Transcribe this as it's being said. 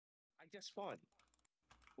just spawn.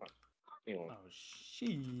 You know. Oh,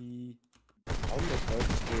 she. I'm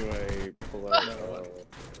supposed to do a pull-up.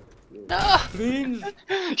 No! Cringe!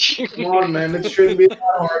 Come on, man, it shouldn't be that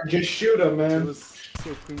hard. Just shoot him, It man. was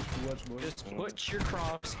so cringe to watch, boy. Just put your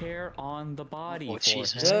crosshair on the body. Oh,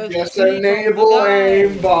 Jesus. Just enable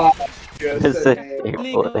aimbot. Just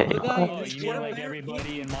enable. Oh, you mean like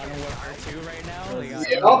everybody in Modern Warfare 2 right now?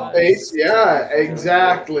 Yeah, base. Yeah,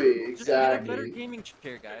 exactly. Just better gaming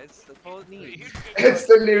chair, guys. That's all it needs. It's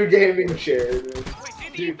the new gaming chair.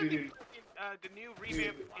 Dude. The new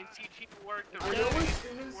revamp in CG work. The I know as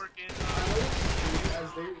soon as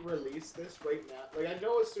they release this right now, like I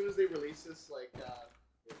know as soon as they release this, like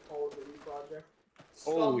Call of Duty project.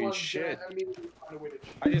 Holy shit! Find a way to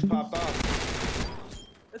cheat. I just popped off.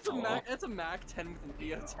 It's a Mac 10 with an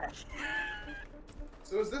EOTECH.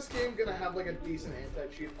 So is this game gonna have like a decent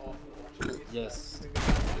anti-cheat off the watch? Yes.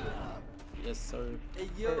 Yes, sir. Hey,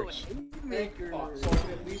 yo, Haymaker. So I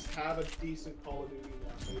can at least have a decent Call of Duty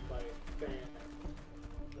now made by a fan.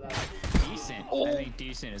 Decent. I think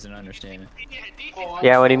decent is an understatement.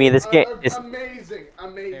 Yeah, what do you mean? This game is amazing.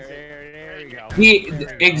 There you go.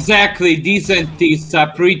 Exactly, decent is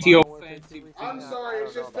pretty offensive. I'm sorry,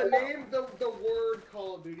 it's just the name, the word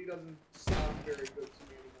Call of Duty doesn't sound very good to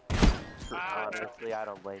me anymore. honestly, I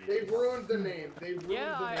don't blame you. They've ruined the name.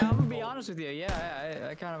 I'm gonna be honest with you. Yeah,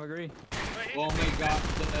 I kind of agree. Oh my god.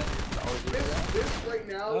 This right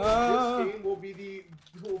now, this game will be the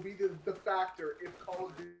factor if Call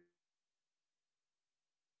of Duty.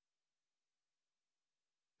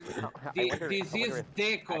 This is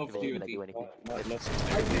Tech of Duty. I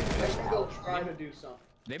think they'll try to do something.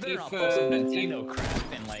 They better not pull some Nintendo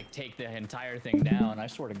crap and like take the entire thing down. I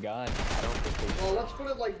swear to God. I don't think they. Well, let's put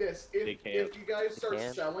it like this: if you guys start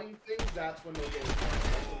selling things, that's when they'll get it.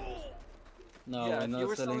 No, Yeah, we're if you not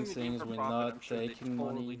were selling selling the game things. for We're profit, not I'm sure they'd taking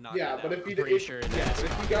totally money. knock Yeah, it but down. if you Pretty sure if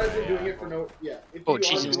you guys are doing it for no, if you are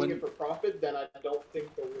doing it for profit, then I don't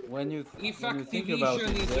think they'll really. When you If think about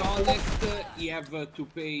Activision it, is honest, you have to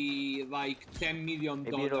pay like $10 million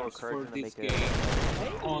for this game.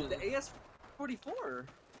 Hey, the AS-44.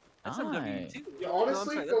 That's MW2. Yeah,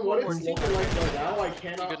 honestly, from what it's looking like right now, I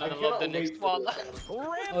cannot wait for this.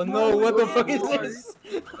 Oh no, what the fuck is this?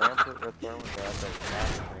 Rampart or throwing that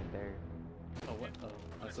right there. Oh, what? Oh,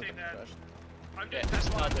 I saw that crashed. I'm just that's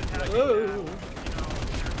not the Whoa!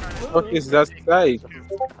 What is that sight?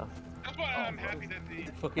 That's why I'm happy that What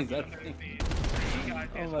the fuck is that thing?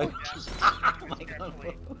 Oh my god.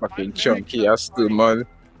 Fucking chunky ass too, man.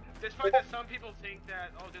 Despite that some people think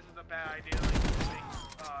that, oh, this is a bad idea,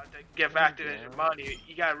 to give Activision money,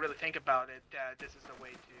 you gotta really think about it, that this is the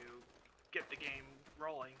way to get the game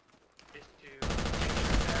rolling, is to make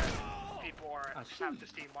sure that people have to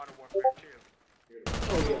see Modern Warfare 2.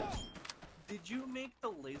 Oh yeah. Did you make the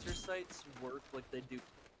laser sights work like they do?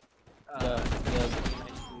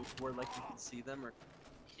 Where like you can see them, or?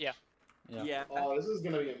 Yeah. Yeah. Oh, this is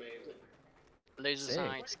gonna be amazing. Laser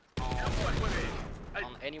sights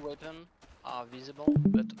on any weapon are visible,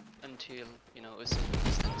 but until, you know, a certain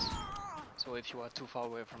distance. So if you are too far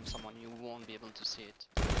away from someone, you won't be able to see it.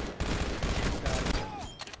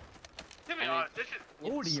 To be honest, this is...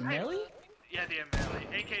 Oh, the Ameli? Yeah, the Ameli,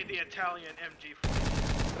 aka the Italian MG4.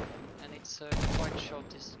 And it's a quite short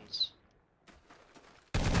distance.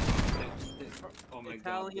 Oh my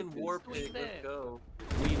Italian god. war pig, let's go.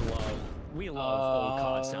 We love old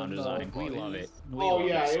COD sound design. We love it. Oh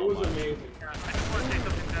yeah, it was amazing. I just want to say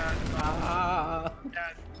something that...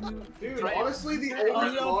 Dude, honestly, the old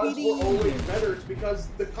CODs were always better. It's because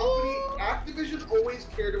the company, Activision, always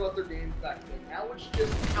cared about their games back then. Now it's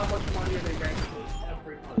just how much money are they ranking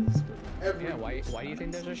every month. Yeah, why do you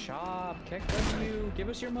think there's a shop? Kick you, give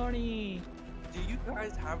us your money. Do you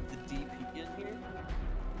guys have the DP in here?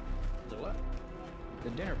 The what?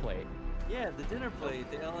 The dinner plate. Yeah, the dinner plate,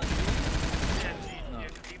 the LNG. Yeah,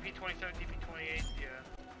 the DP27, DP28, yeah.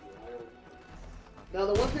 Now,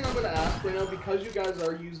 the one thing I'm gonna ask right now, because you guys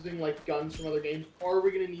are using like guns from other games, are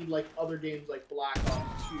we gonna need like other games like Black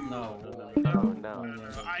Ops 2? No.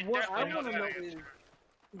 What I want to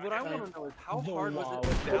know is how hard was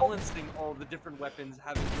it balancing all the different weapons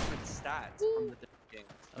having different stats from the different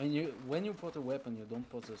games? I mean, when you put a weapon, you don't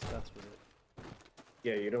put the stats with it.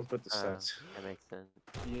 Yeah, you don't put the stats. That makes sense.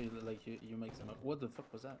 You make them up. What the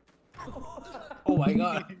fuck was that? Oh my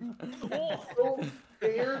god! So,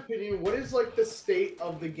 in your opinion, what is like the state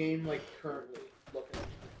of the game like currently looking?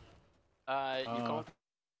 You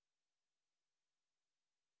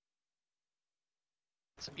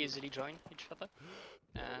can't easily join each other.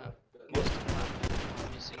 Most of them are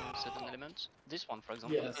missing certain elements. This one, for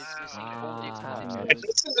example, is missing all the explosives. It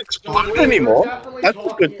doesn't explode anymore. That's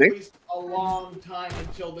a good thing. long time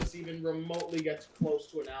until this even remotely gets close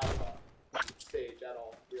to an alpha stage at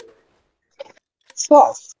all, really.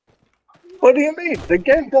 Sass. What do you mean? The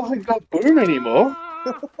game doesn't go boom anymore.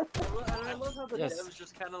 I love how the devs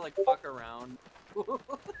just kind of like fuck around. Well,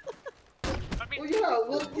 yeah,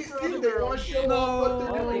 well, dude, they want to show off what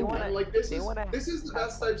they're doing, man. Like, this is the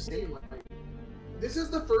best I've seen. Like, this is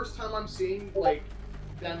the first time I'm seeing, like,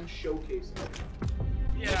 them showcasing it.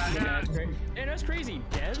 Yeah, that's crazy.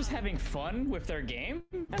 Devs having fun with their game?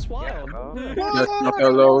 That's wild. That's not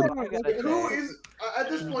allowed. Like, who is, at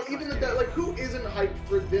this point, even at that, like, who isn't hyped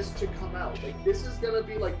for this to come out? Like, this is gonna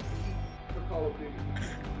be, like, peak for Call of Duty.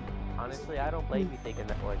 Honestly, I don't blame you thinking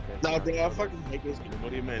that like this. Nah, bro, I fucking hate this game. What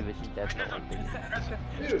do you mean?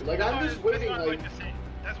 Dude, like, I'm just waiting, like...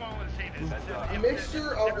 That's why I want to say this. A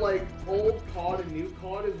mixture of, like, old COD and new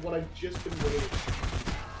COD is what I've just been waiting for.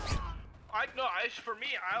 For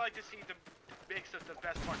me, I like to see the mix of the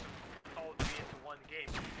best parts of Call of Duty into one game.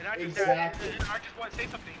 And I just, I just want to say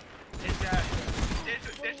something, is that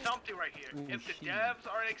there's something right here. If the devs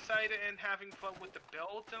are excited and having fun with the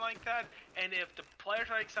builds and like that, and if the players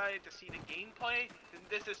are excited to see the gameplay, then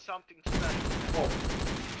this is something special.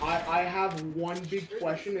 Oh, I have one big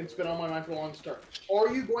question. It's been on my mind for a long start. Are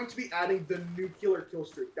you going to be adding the nuclear kill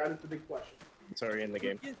streak? That is the big question. It's already in the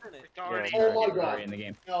game. Oh my god. In the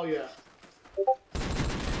game. Hell yeah.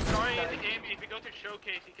 It's already in the game. If you go to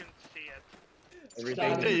showcase, you can see it.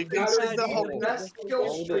 Everything. That is the best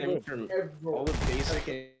kill streak ever. All the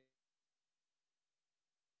basic.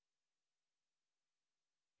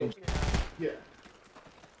 Yeah.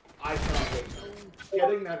 I cannot wait.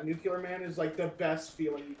 Getting that nuclear man is like the best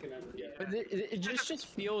feeling you can ever get. But it just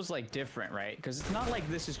feels like different, right? Because it's not like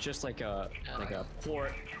this is just like a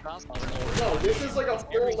port. No, this is like a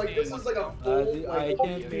full I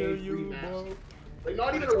can't hear you, bro. Like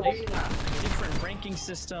not even a remap. Different ranking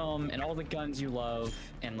system and all the guns you love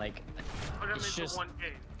and like it's just one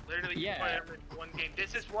game. Literally, you play them in one game.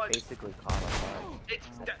 This is what basically COD Online. It's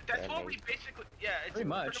that's what we basically it's pretty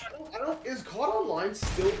much. I don't. Is COD Online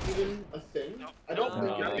still even a thing? No. I don't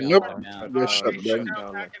think it is. Nope. It shut down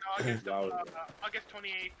back in August 28th, 2020.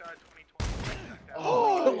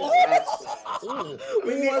 Oh, that's sad. I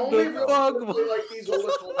mean, the only real people play like these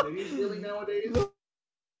older Call of Duties really nowadays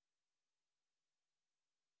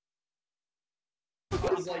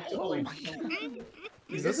is like to play.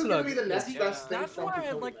 This is gonna be the next best thing That's from why I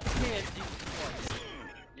Dakota. like the KSD.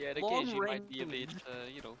 Yeah, the Long KG might range be a bit,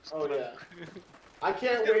 you know. Oh yeah. I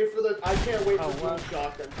can't wait for Boom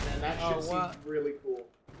Shotgun, man. That shit seems really cool.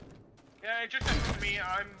 Yeah, just for me,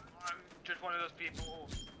 I'm just one of those people.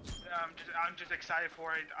 I'm just excited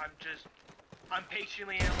for it. I'm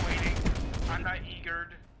patiently waiting. I'm not eager.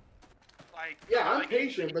 Like I'm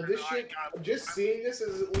patient, but this shit, just seeing this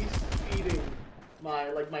is at least feeding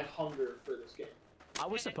my hunger for this game. I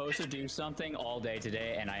was supposed to do something all day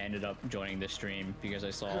today, and I ended up joining the stream because I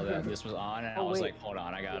saw that this was on, and I was like, hold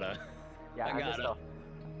on, I gotta.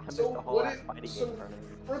 So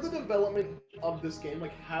for the development of this game,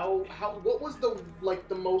 like what was the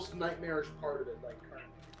most nightmarish part of it, like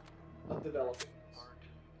of developing?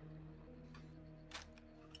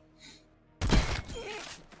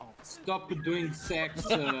 Stop doing sex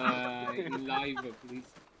in live, please.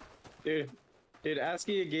 Dude,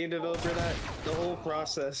 asking a game developer that, the whole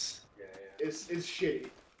process is shitty.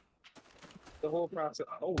 The whole process.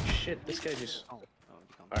 Oh shit, this guy just. Alright,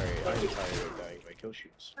 I'm tired of dying by kill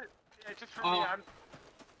shoots. Yeah, just for me, I'm.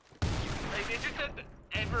 Like, it's just that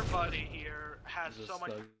everybody here has so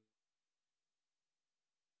much.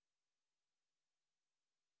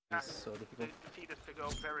 So difficult. See this to go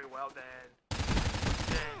very well, then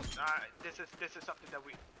this is something that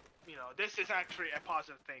we, you know, this is actually a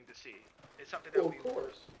positive thing to see. It's something that we. Of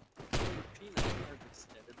course.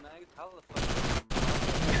 How the fuck?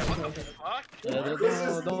 Yeah, what the fuck?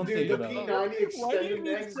 Don't think the about it. P90 extended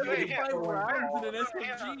mags.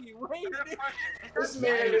 This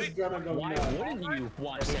man is gonna go Why nuts. wouldn't you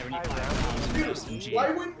want 75 pounds of SMG?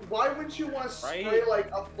 Why wouldn't you want to spray like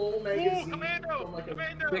a full magazine from like a...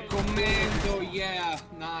 The commando, yeah,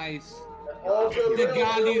 nice. Also, The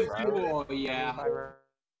gun is cool, yeah.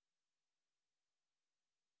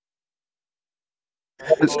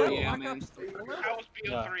 Oh yeah, man. It's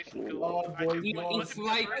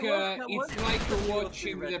like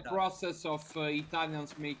watching the process of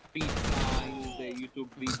Italians make pizza in the YouTube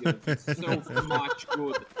videos. It's so much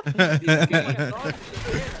good. This game.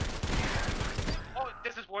 Oh,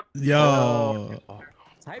 this is what. Yo.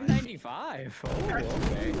 Type 95. Oh,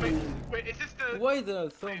 okay. Wait, is this the? Why the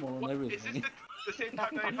thermal and everything? Is this the same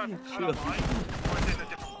Type 95 online, or is it a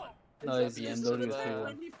different one? No, it's the MW3 one.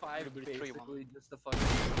 95 basically just a fucking.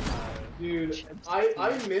 Dude,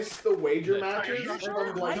 I miss the wager matches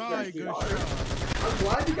from like I'm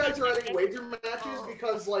glad you guys are adding wager matches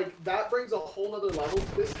because like that brings a whole other level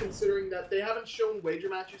to this, considering that they haven't shown wager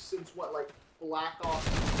matches since what, like Black Ops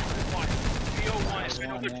BO1. It's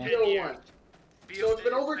been over 10 years. So it's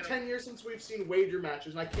been over 10 years since we've seen wager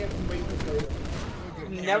matches, and I can't wait to play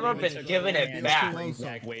them. Never been given it back.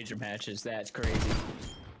 Exact wager matches. That's crazy.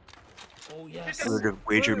 Oh yes. Murder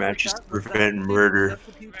wager matches to prevent murder.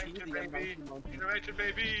 Intervention,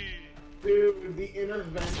 baby. Dude, the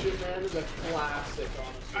intervention, man, is a classic,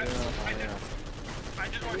 honestly. I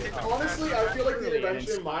just want to say honestly, I feel like the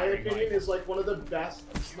intervention, in my opinion, is like one of the best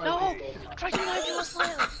snipers. Try to knife you as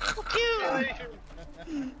well. Fuck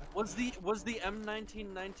you. Was the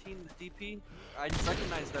M1919 the DP? I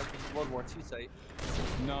recognize that from World War II site.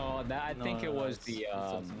 No, that I think it was the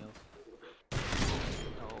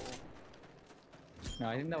No,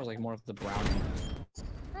 I think that was like more of the brown.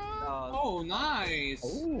 Oh, nice.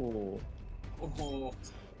 Oh. Oh.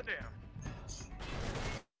 Damn.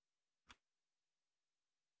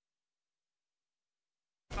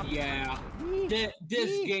 Yeah. This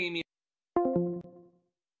game is.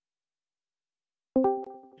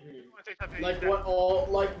 Like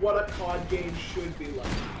what a COD game should be like.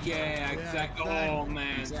 Yeah, exactly. Oh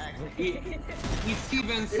man. Exactly. It's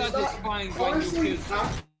even satisfying when you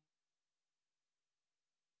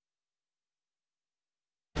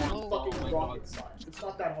kill fucking rocket science. It's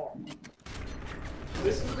not that hard.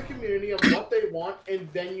 Listen to the community of what they want, and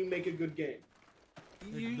then you make a good game.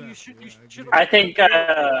 You should. I think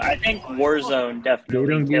Warzone definitely.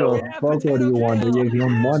 They don't give a fuck what you want. They give you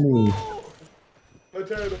money.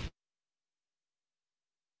 Potato.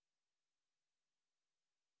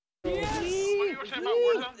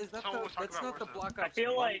 That's not the Black Ops. I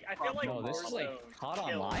feel like No, this is like COD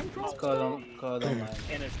Online. COD Online.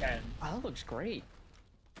 In a 10. Oh, that looks great.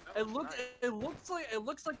 It looks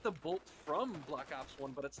like the bolt from Black Ops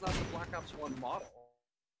 1, but it's not the Black Ops 1 model.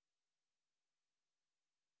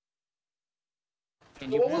 Can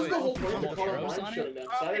So you what was put the whole point of the multiple COD throws Online on show it? then?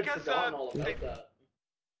 I had forgotten all about that.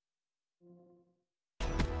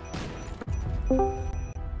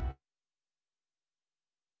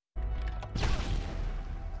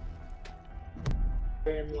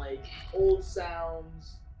 And like old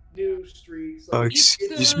sounds, new streaks. Like,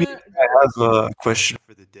 Excuse me, I have a question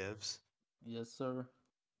for the devs. Yes, sir.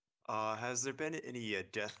 Has there been any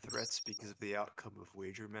death threats because of the outcome of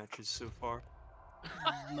wager matches so far?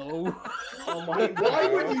 No. Oh my! Why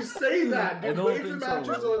would you say that? I Dude, don't wager think so,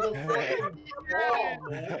 matches bro. are the fucking bomb,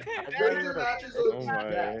 man. Wager matches are the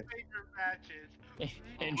best.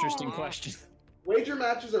 Interesting question. Wager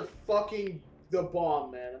matches are fucking the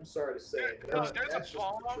bomb, man. I'm sorry to say it. There's That's a just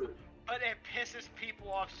bomb, the truth. but it pisses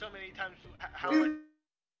people off so many times. How Dude,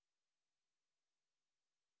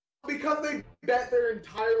 because they bet their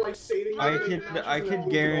entire life savings. I could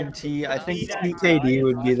guarantee. I think CKD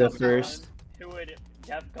would be the first. Who would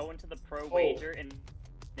go into the pro wager and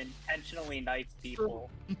intentionally knife people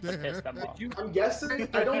to piss them off. I'm guessing.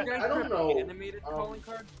 I don't know. Animated calling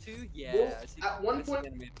card too? Yeah. Well, at one point,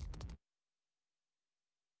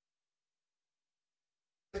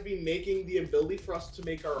 be making the ability for us to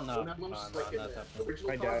make our own emblems, like in the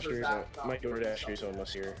original cards. My DoorDash is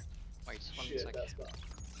almost here. Wait, Shit, that's not.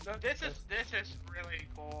 No, this is really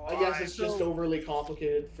cool. I guess it's just overly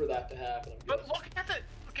complicated for that to happen. But look at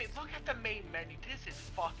the main menu. This is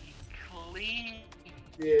fucking clean.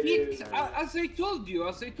 It is. As I told you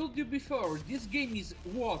before, this game is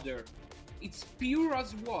water. It's pure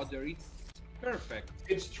as water. It's perfect.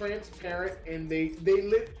 It's transparent, and they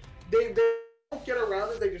don't get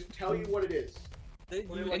around it. They just tell you what it is.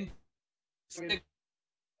 What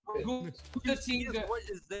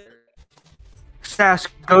is there? Sass,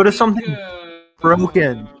 go to something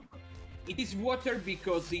broken. It is water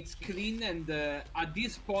because it's clean, and at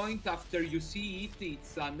this point, after you see it,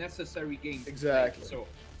 it's a necessary game. Exactly. So,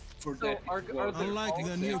 for that, unlike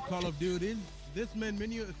the new Call of Duty, this main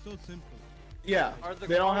menu is so simple. Yeah,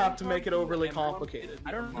 they don't have to make it overly complicated.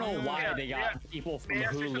 I don't know why they got people from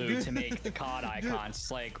Hulu to make the COD icons.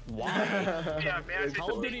 It's like, why?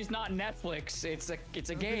 Call of Duty's not Netflix. It's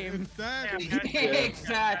a game.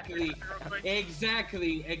 Exactly.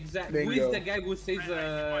 Who is the guy who says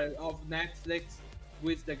of Netflix? Who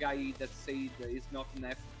is the guy that says it's not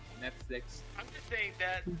Netflix? I'm just saying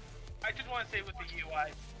that. I just want to say with the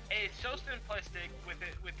UI, it's so simplistic with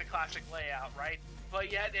the classic layout, right? But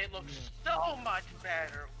yet it looks so much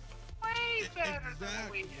better, way better than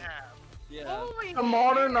we have. Yeah. Holy A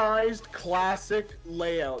modernized classic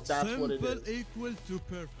layout. That's Simple what it is. equals to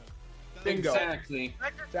perfect. Bingo. Exactly.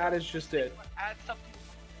 That is just it. Add something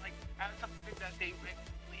that they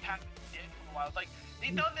really haven't did for a while. Like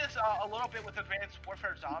they've done this a little bit with Advanced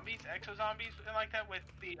Warfare Zombies, Exo Zombies, and like that with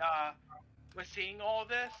the with seeing all of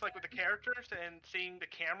this, like with the characters and seeing the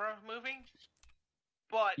camera moving.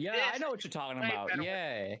 But yeah, I know what you're talking about.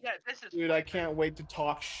 Yeah. Yeah, this is. Dude, I can't wait to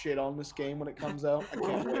talk shit on this game when it comes out. I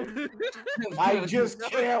can't wait. I just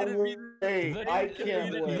can't wait. I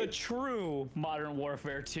can't wait. The true Modern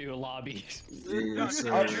Warfare 2 lobbies.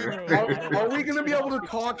 Are we gonna be able to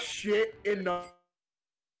talk shit and not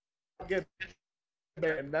get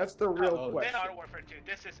banned? That's the real question. Modern Warfare 2.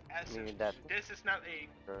 This is essence. This is not a.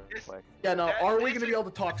 Yeah, no. Are we gonna be able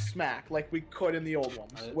to talk smack like we could in the old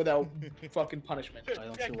ones without fucking punishment? This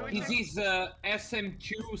is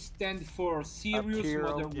sm2 stand for Serious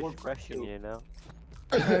Modern Warfare 2. You know.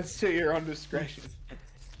 That's to your own discretion.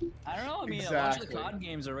 I don't know. I mean, Exactly. a bunch of the COD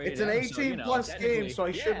games are rated It's an 18+ game, so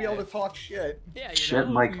I should be able to talk shit. Yeah, Shit,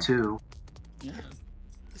 Mike too. Yeah.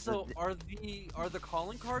 So are the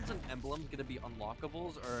calling cards and emblems gonna be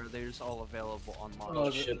unlockables, or are they just all available on mod? Oh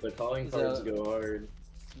shit, the calling cards go hard.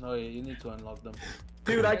 No, you need to unlock them.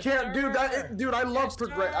 Dude, I can't. Dude, I love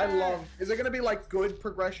progress. I love. Is it gonna be like good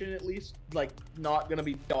progression at least? Like not gonna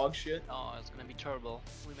be dog shit? Oh, it's gonna be terrible.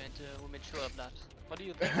 We made sure of that. What do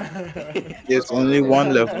you think? There's only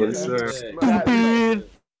one level, sir.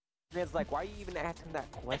 It's like, why are you even asking that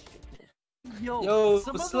question? Yo,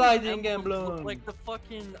 some of those sliding emblems emblem. look like the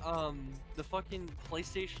fucking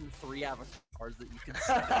PlayStation 3 avatars that you can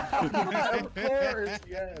see. Of course,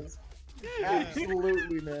 yes.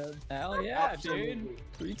 Absolutely, man. Hell yeah, dude.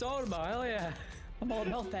 What are you talking about? Hell yeah. I'm all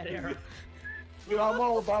about that era. Dude, I'm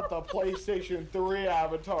all about the PlayStation 3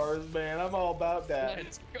 avatars, man. I'm all about that.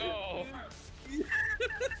 Let's go.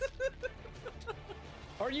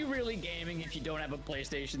 Are you really gaming if you don't have a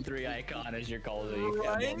PlayStation 3 icon as your Call of Duty?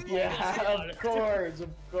 Right? Yeah, of course, of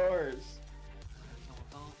course.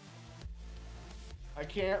 I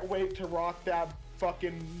can't wait to rock that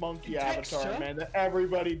fucking monkey avatar, man, that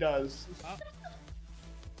everybody does.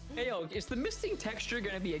 Hey yo, is the missing texture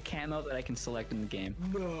gonna be a camo that I can select in the game?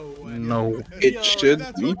 No, it should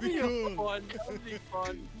be.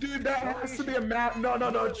 Dude, that has to be a map.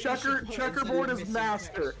 No. Checkerboard is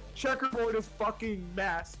master. Checkerboard is fucking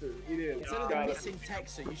master. It is. Instead of the missing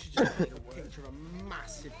texture, you should just take a picture of a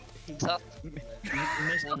massive piece.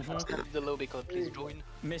 The lobby code, please join.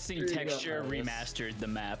 Missing texture remastered the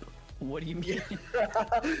map. What do you mean?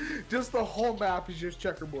 Just the whole map is just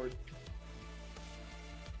checkerboard.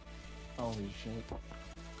 Holy shit.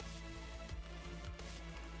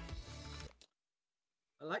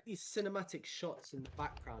 I like these cinematic shots in the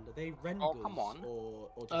background. Are they renders? Oh, come on. Or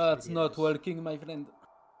just It's not working, my friend.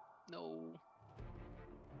 No.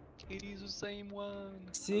 It is the same one.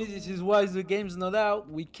 See, this is why the game's not out.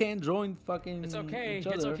 We can't join fucking It's okay. each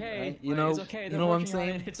other, It's okay. right? You know, it's okay. you They're know what I'm working on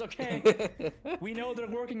saying? it. It's okay. We know they're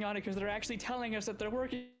working on it because they're actually telling us that they're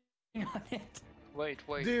working on it. Wait.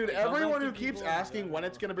 Dude, everyone who keeps asking when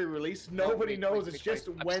it's gonna be released, nobody knows. It's just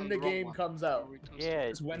when the game comes out. Yeah,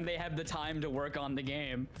 It's when they have the time to work on the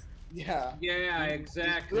game. Yeah. Yeah,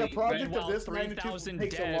 exactly. The project of Meanwhile, this magnitude 3,000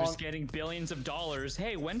 takes a devs long. getting billions of dollars.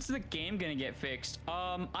 Hey, when's the game gonna get fixed?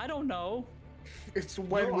 I don't know. It's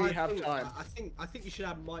when we have time. I think you should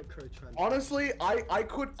have microtransactions. Honestly, I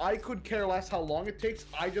could care less how long it takes.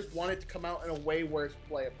 I just want it to come out in a way where it's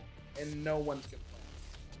playable, and no one's gonna play.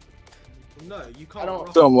 No, you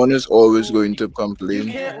can't. Someone is always going to complain.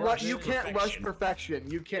 You can't rush perfection.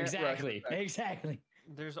 You can't Exactly. rush perfection. Exactly.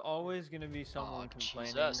 There's always gonna be someone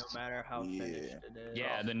complaining, no matter how finished it is.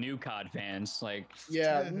 Yeah, the new COD fans, like.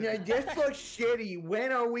 Yeah, this looks shitty.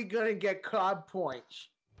 When are we gonna get COD points?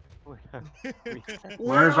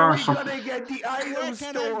 Where's our gonna get the item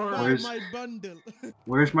store?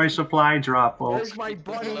 Where's my supply drop, folks? Where's my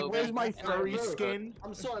bunny? Where's my furry Bro, skin?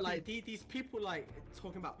 I'm sorry, like these people like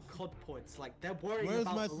talking about COD points, like they're worrying Where's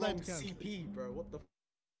my about the wrong slap CP, bro. What the?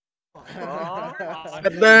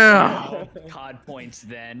 Damn. COD points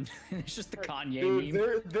then. It's just the Kanye Dude,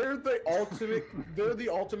 meme. they're the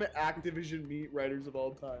ultimate Activision meat writers of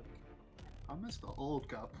all time. I miss the old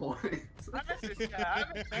COD points.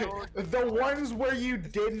 The ones where you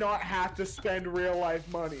did not have to spend real life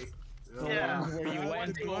money. Yeah. Where you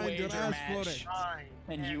went to a wager match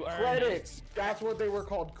and you earned Credits. That's what they were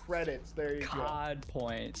called. Credits. There you go. COD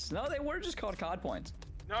points. No, they were just called COD points.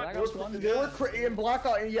 No, Black Ops 1. They were in Black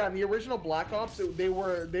Ops. Yeah, in the original Black Ops, they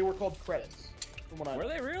were called credits. Were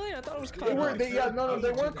they really? I thought it was They were. They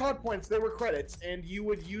weren't COD points. They were credits, and you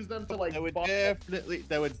would use them to like.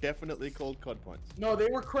 They were definitely called COD points. No,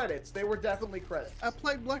 they were credits. They were definitely credits. I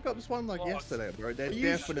played Black Ops 1 like yesterday, bro. They're Are you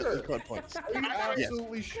definitely sure? COD points. Are you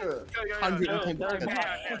absolutely sure?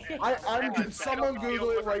 110%. I'm. Someone Google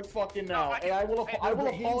it right fucking now, and I will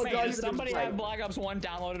apologize. Does somebody have Black Ops 1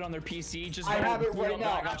 downloaded on their PC? Just I have it right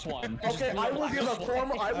now. Black Ops 1. Okay, I will give a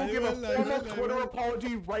formal Twitter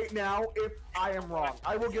apology right now if I am wrong.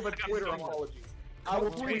 I will give a Twitter apology. I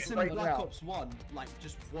will tweet in right Black now. Ops 1 like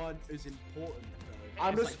just weren't as important.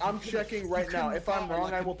 I'm checking right now. If I'm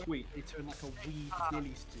wrong, I will tweet. They turn like a weed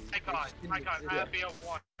dilly stew. I got it. I have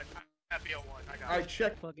BO1. I have BO1. I got it. I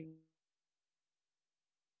check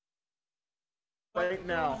right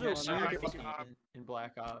now. In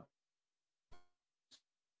Black Ops.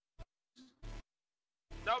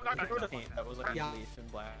 No, not that was like released in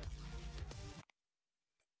Black.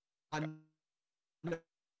 I'm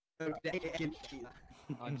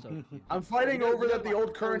fighting over that the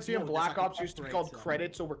old currency in Black Ops used to be called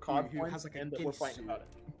credits over COD who points, has like a and that we're fighting about it.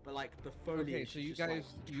 But like the foliage. Okay, so you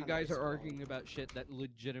guys are arguing about shit that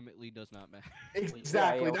legitimately does not matter.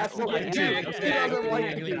 Exactly, that's what we do. Who doesn't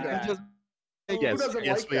like to do that? Who doesn't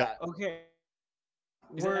like that? Okay.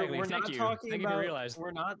 Exactly. We're Thank not you. talking Thank you about. for realizing.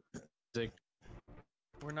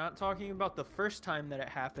 We're not talking about the first time that it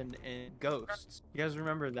happened in Ghosts. You guys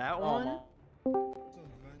remember that one?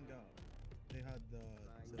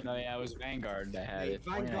 No, yeah, it was Vanguard that had it.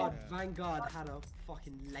 Vanguard had a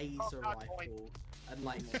fucking laser rifle and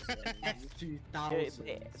like 2000.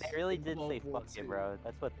 They really did say fuck it, bro.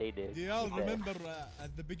 That's what they did. Do y'all remember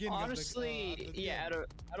at the beginning? Honestly, yeah.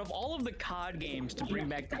 Out of all of the COD games to bring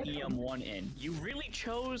back the EM1 in, you really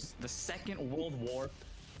chose the Second World War.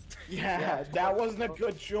 Yeah, that wasn't a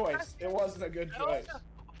good choice. It wasn't a good choice.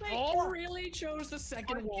 They really chose the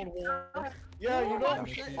Second World War. Yeah, you know,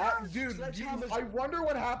 dude, I wonder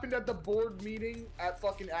what happened at the board meeting at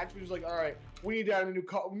fucking Activision. It was like, all right, we need to add a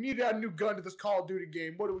new gun to this Call of Duty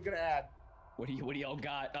game. What are we gonna add? What do y'all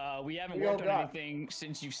got? We haven't worked on anything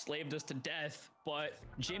since you slaved us to death, but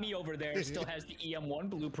Jimmy over there still has the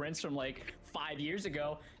EM1 blueprints from like 5 years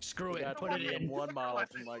ago. Screw it, put it in. EM1 model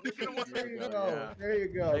from like. There you go. There you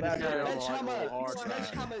go.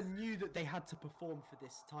 Sledgehammer knew that they had to perform for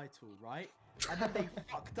this title, right? And then they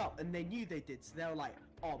fucked up, and they knew they did, so they were like,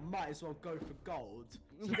 "Oh, might as well go for gold."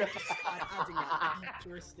 So they just started adding like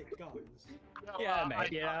futuristic guns. Yeah, man.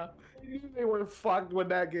 Yeah. They knew they were fucked when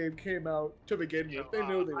that game came out to begin with. They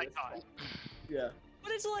knew they were fucked. Yeah.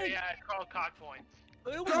 But it's like. Yeah, it's called COD points.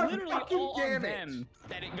 It was literally all on them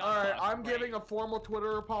that it got. Alright, I'm giving a formal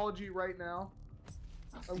Twitter apology right now.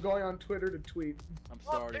 I'm going on Twitter to tweet. I'm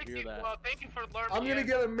sorry to hear that. Well, thank you for learning. I'm gonna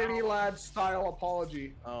get a mini lad style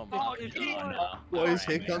apology. Oh my god. Boys,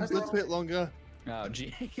 here comes the tweet longer. Oh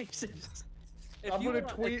Jesus. I'm gonna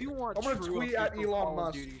tweet at Elon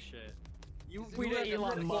Musk. You tweet at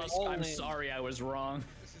Elon Musk. I'm sorry I was wrong.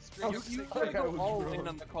 You gotta go all in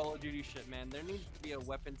on the Call of Duty shit, man. There needs to be a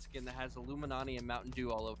weapon skin that has Illuminati and Mountain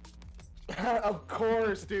Dew all over. Of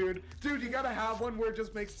course, dude. Dude, you gotta have one where it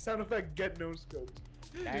just makes the sound effect get no scoped.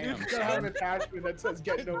 You just gotta have an attachment that says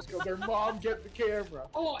get no scoped. Their mom get the camera.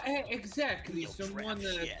 Oh, exactly. Someone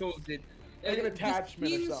told it. Like an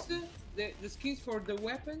attachment or something. The skins for the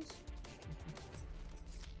weapons?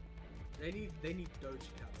 They need Doge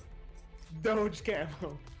camo. Doge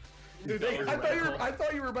camo. Dude, I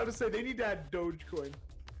thought you were about to say they need to add Dogecoin.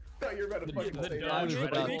 I thought you were about to fucking say that.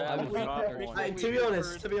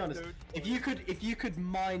 To be honest, if you could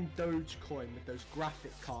mine Dogecoin with those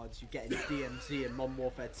graphic cards you get in DMZ and Modern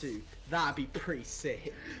Warfare 2, that'd be pretty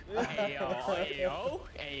sick. Ayo.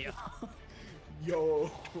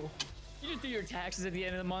 Yo. You just do your taxes at the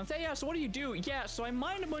end of the month. Hey, yeah, so what do you do? Yeah, so I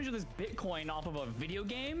mined a bunch of this Bitcoin off of a video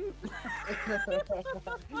game.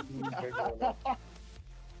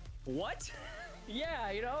 What?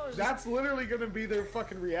 Yeah, you know. That's literally gonna be their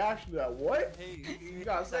fucking reaction to that. What? Hey, you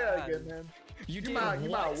gotta say that again, man. You might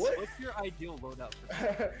what? What's your ideal loadout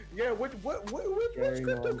for yeah, which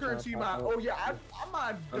cryptocurrency you might? Oh yeah, I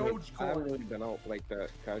mine Dogecoin. I haven't really been out like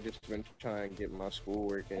that. I've just been trying to get my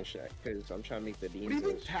schoolwork and shit because I'm trying to make the deans. What do you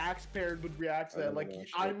think taxpayers would react to that? Like,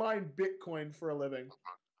 I mine Bitcoin for a living.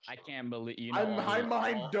 I can't believe you. I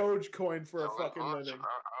mine Dogecoin for a fucking living.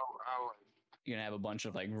 You're gonna have a bunch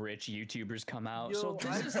of like rich YouTubers come out. So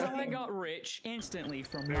this is how I got rich instantly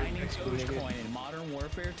from mining Dogecoin in Modern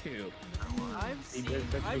Warfare 2. I've seen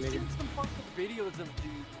some fucking videos of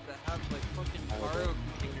dudes that have like fucking cargo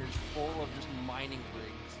containers full of just mining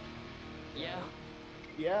rigs. Yeah.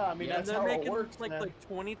 Yeah, I mean that's they're how making it works. like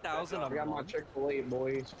 20,000 a month. I got my Chick-fil-A,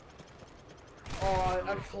 boys. Oh,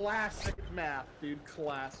 a classic map, dude.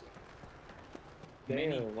 Classic.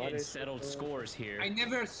 Many unsettled scores here. I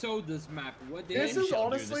never saw this map. What they This is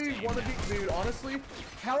honestly one of the dude. Honestly,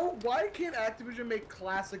 why can't Activision make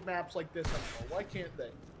classic maps like this anymore? Why can't they?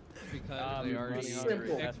 Because they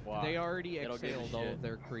already exhaled all of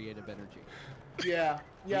their creative energy. Yeah,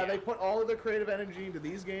 they put all of their creative energy into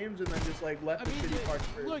these games and then just like left the shitty parts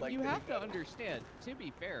for Look, like, you have to understand. To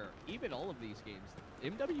be fair, even all of these games,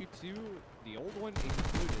 MW2, the old one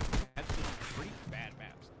included, had some pretty bad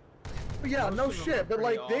maps. Yeah, no shit, but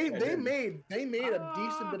like they made a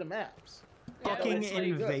decent bit of maps. Fucking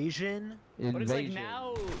Invasion. But it's like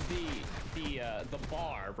now the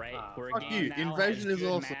bar, right? Where a Fuck game you, now Invasion has is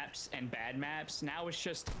good awesome. maps and bad maps. Now it's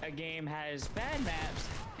just a game has bad maps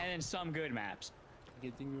and then some good maps.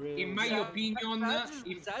 In my opinion,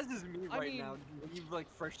 Sass is me right now. You've like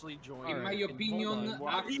freshly joined. In my opinion,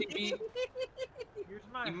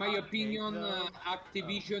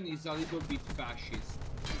 Activision is a little bit fascist.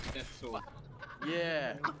 That's all.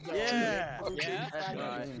 Yeah. That's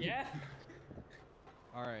right. Yeah.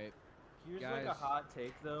 All right. Here's guys. like a hot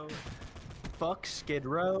take though. Fuck Skid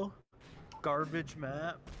Row. Garbage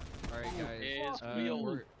map. All right, guys. It's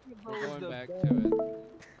We're going back to it.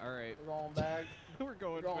 All right. We're going back. We're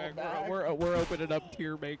going back. We're opening up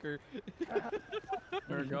Tier Maker.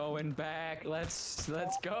 We're going back. Let's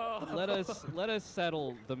go. Let us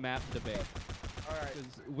settle the map debate. All right.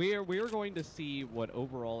 Because we're going to see what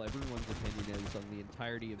overall everyone's opinion is on the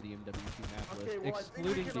entirety of the MW2 map list,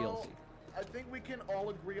 excluding DLC. I think we can all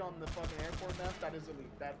agree on the fucking airport map. That is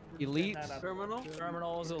elite. That Elite.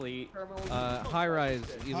 Terminal is elite. High rise.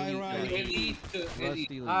 Elite. Elite. Rust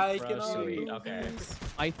elite. I can Rust all elite. do Okay. things.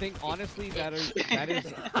 I think honestly that is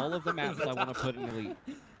all of the maps I want to put in elite.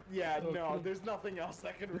 Yeah, no, there's nothing else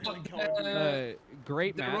that can really go.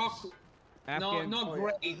 Great The maps. Rock. Afghan. No,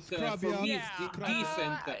 great. For me, it's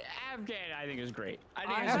decent. Afghan, I think is great. I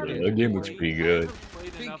Afghan. think That game looks pretty good. I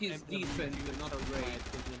think it's decent, not great.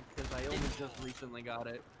 Because I only just recently got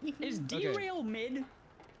it. Is Derail mid?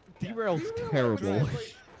 Derail's terrible.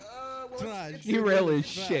 Trash. Derail is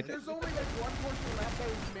shit. There's only like one portion of the map that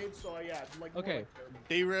was made, so yeah, like. Okay.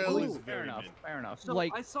 Derail is Fair very enough. mid. Fair enough. So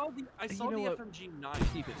Like, I saw the you know what?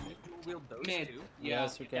 FMG9. Keep it. Dual wield those Mid. two.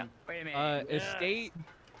 Yes, we can. Wait a minute. Estate.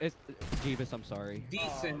 Jeebus, I'm sorry.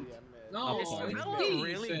 Decent. Oh, No, I'm sorry. it's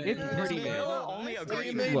Really? decent. It's pretty mid. Only a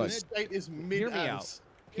great Main Look, state is mid hear me out. as.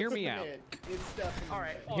 Hear me out. It's definitely. All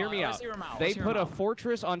right. Hear me out. Let's hear 'em out. They Let's hear 'em put a out.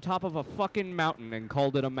 fortress on top of a fucking mountain and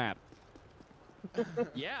called it a map.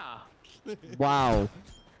 Yeah. Wow.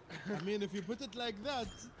 I mean, if you put it like that,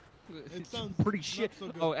 it sounds Pretty not shit. so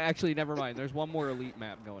good. Oh, actually, never mind. There's one more elite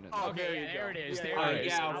map going in. Okay, there it is. There Alright, it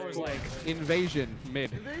is. yeah, I was like, Invasion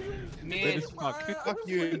mid. Mid. as fuck. Fuck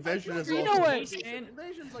you, Invasion is You awesome. know what?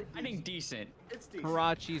 Invasion's like. I think decent. It's decent.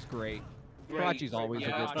 Karachi's great. Karachi's always a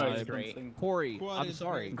good Karachi's time. great. Corey, Quad I'm is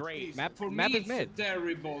sorry. Great. Map For map me, is mid. it's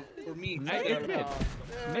terrible. For me, it's Map is terrible. mid.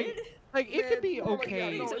 Mid? Like it could be Well, like, yeah,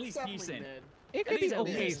 okay. no, It's at it's least definitely decent. mid. It could least be at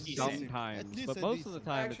okay least decent. sometimes, At least but a most of the decent.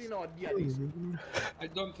 time Actually, it's no, yeah, decent. I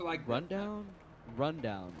don't like rundown.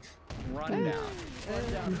 Rundown.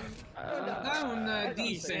 Down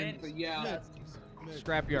decent, yeah.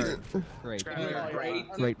 Scrapyard. Great. Scrapyard, great.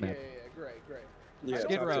 Great map. Great.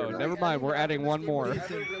 Skid Row. Never mind. We're adding one more.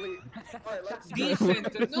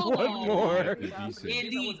 Decent. No. One more. Elite. I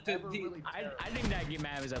think that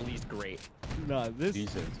map is at least great. No, this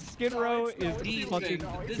Decent. Skid Row is Decent. fucking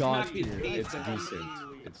This god map is tier. It's decent. decent.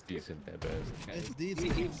 It's decent at best. It's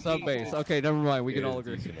decent. Sub base. Okay, never mind. We can all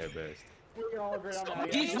agree. Decent at best. We can all agree on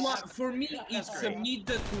that. This one, for me, it's a mid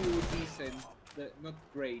to decent. Not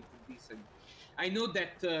great, decent. I know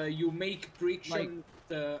that you make friction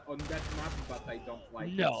on that map, but I don't like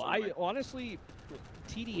it. No, so I much. honestly, That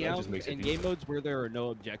just TDM makes it and game decent. modes where there are no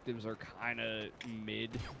objectives are kind of mid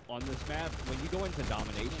on this map. When you go into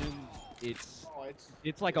domination, it's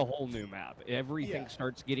like a whole new map. Everything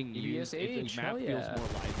starts getting used. EOTECH, The map hell feels yeah. more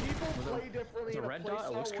lively. People play differently with a in a red play dot, it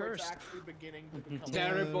style looks where it's cursed. actually beginning to become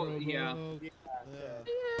Terrible, yeah.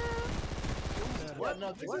 What?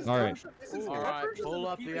 No, this is All right. Alright, pull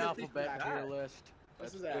up the alphabet tier list.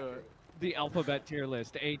 This is Let's do accurate. it. The alphabet tier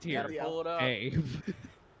list. A tier. Gotta pull it up. A.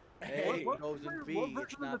 A What goes in version B. of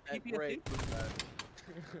It's the not that PPSD? great.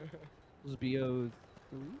 Was BO.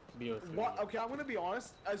 What? Okay, I'm gonna be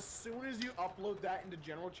honest. As soon as you upload that into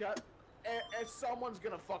general chat, someone's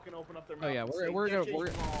gonna fucking open up their mouth. Oh yeah, and we're say, gonna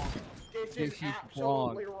 "This is wrong. This is this is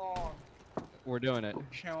absolutely wrong." We're doing it.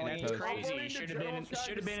 And that's crazy. It should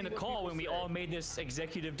have been in the call when we all made this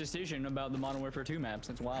executive decision about the Modern Warfare 2 maps.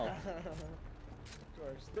 That's wild. Of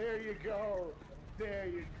course. There you go. There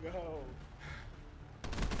you go.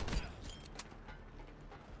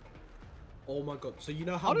 Oh my god. So you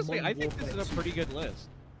know how Honestly, Modern I think this is Warfare a pretty good list.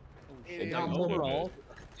 It Like, is. overall,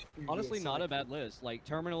 honestly, Yes, not I- a bad list. Like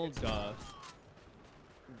Terminal, duh.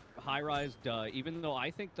 High Rise, duh. Even though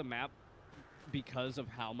I think the map, because of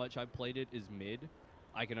how much I've played it, is mid,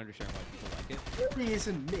 I can understand why people like it. It really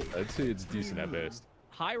isn't mid. I'd say it's decent at best.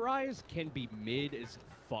 High Rise can be mid as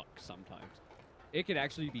fuck sometimes. It can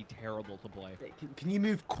actually be terrible to play. Can you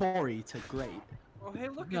move Quarry to Grape? Oh, hey,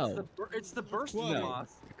 look, No. it's the burst No.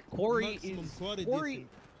 boss. Quarry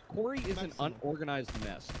is an unorganized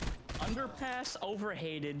mess. Underpass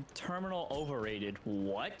overhated, terminal overrated.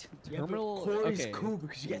 What? Terminal. Quarry's okay. cool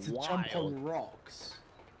because you get to jump on rocks.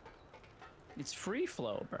 It's free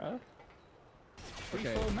flow, bro. Free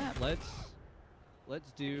Okay, flow map.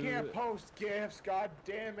 let's do. Can't post gifs, god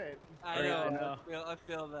damn it. I know. I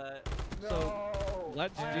feel that. No. So,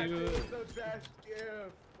 let's I do- did the best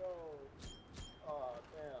gift. No. Oh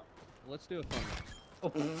damn. Let's do a fun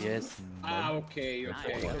one. Yes. Okay.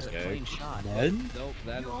 Okay. None? Nope,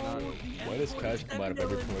 that is not. Why does cash come out of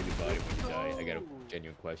every part of your body when you die? I got a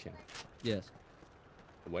genuine question. Yes.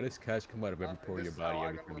 Why does cash come out of every part of your body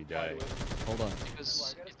every time you die? Hold on.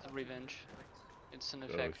 Because it's a revenge. It's an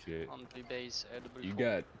Oh, effect shit. on the base AW4. You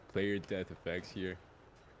got player death effects here.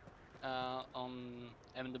 On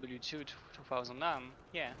MW2 2009,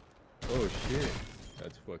 yeah. Oh shit.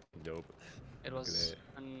 That's fucking dope. It Look at was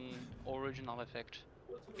that. an original effect.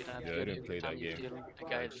 You don't have Yeah, to I didn't play every time that you game. kill the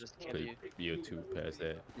guy just kill you. Played BO2 past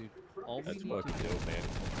that. Dude, all we That's need fucking to dope, man.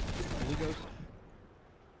 BlueGhost,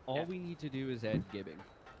 all we need to do is add gibbing,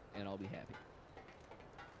 and I'll be happy.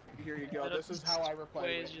 Here you go. This is how I reply.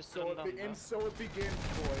 Wait, to it. just So done it, done, and so it begins,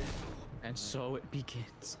 boys. And so it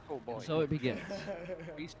begins. Oh boy. So it begins.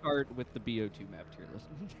 We start with the BO2 map tier list.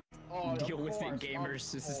 Oh, Deal of with it, course,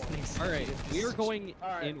 gamers. This is of course. All right, we are going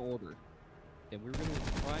Alright. in order, and we're gonna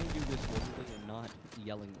try and do this orderly and not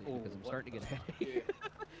yellingly because I'm starting to get a headache.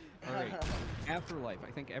 All right, Afterlife.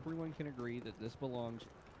 I think everyone can agree that this belongs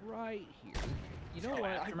right here. You know what?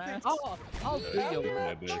 Aftermath? I'll do you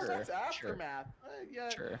Aftermath? one. No, Sure, that's sure. aftermath. Yeah.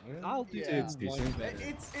 Sure. I'll do Yeah. It's decent. one better.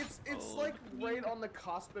 It's like right on the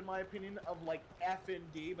cusp, in my opinion, of like F and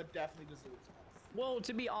D, but definitely deserves F. Well,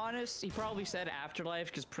 to be honest, he probably said Afterlife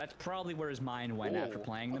because that's probably where his mind went after Ooh.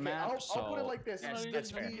 playing the Okay, map. I'll put it like this.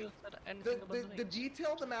 That's fair. The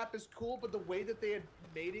detail of the map is cool, but the way that they had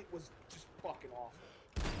made it was just fucking awful.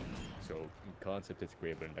 So in concept it's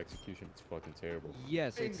great, but in execution it's fucking terrible.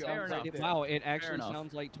 Yes, it Bingo. sounds like enough. wow. It actually enough.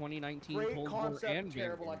 sounds like 2019 Great Cold War concept, and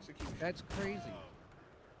terrible Vietnam. execution. That's crazy.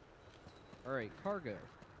 All right, cargo.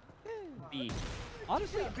 B.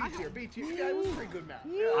 Honestly, Yeah, B tier. Yeah, it was a pretty good map.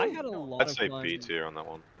 I had a lot I'd of say fun. B tier on that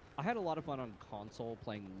one. I had a lot of fun on console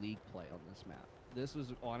playing League play on this map. This was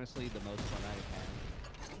honestly the most fun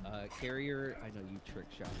I've had. Carrier, I know you trick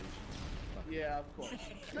shotters. Yeah, of course.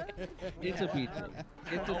 It's a B tier.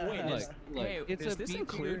 It's a Oh wait, look, hey, it's does a this B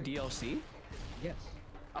include tier. DLC? Yes.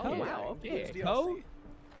 Oh Code. wow, okay. Code.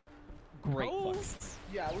 Great fun.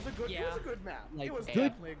 Yeah, it was a good. It was Yeah. a good map. Like It was good.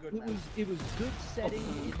 definitely a good map. It was good setting.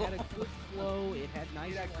 It had a good flow. It had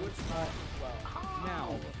nice. It had good spots as well.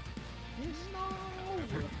 Now,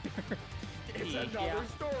 It's another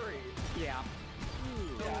story. Yeah.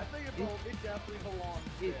 Yeah, I think it definitely belongs.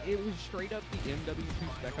 It was straight up the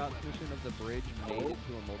MW2 Spec Ops mission of the bridge made into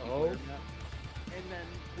a multiplayer map. And then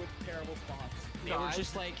with terrible spots. They were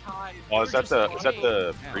just like, Oh, is that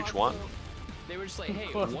the breach one? They were just like, hey,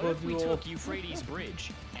 what if we took Euphrates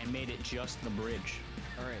Bridge and made it just the bridge?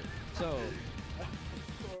 All right, so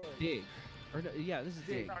dig, or no, yeah, this is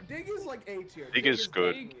dig. Dig is like A tier. Dig is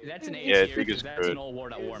good. That's an A Yeah, tier. dig is 'cause that's good. an old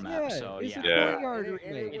War at War map. Yeah, So it's yeah. a Yeah. courtyard And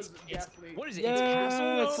it remake. was It's definitely. what is it? It's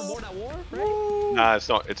Castle from War at War, right? Nah,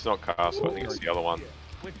 it's not Castle. I think it's the other one.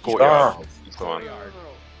 With Courtyard. It's the one.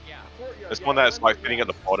 Yeah. It's one that's like sitting at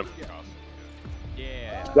the bottom.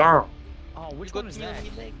 Yeah. Yeah. Oh, which one is that?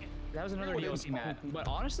 That was another DLC map. But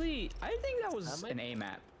honestly, I think that was an A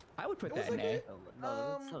map. I would put that in A.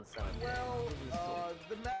 Well,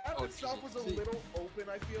 the map itself was a little open.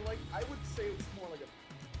 I feel like I would say it's more like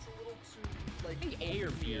it's a little too like. I think A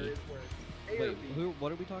or B. areas where A or Wait, B.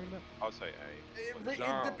 what are we talking about? I'll say A.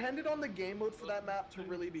 It depended on the game mode for that map to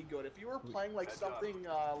really be good. If you were playing like something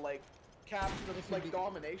like Capture the like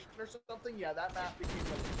Domination or something, yeah, that map became like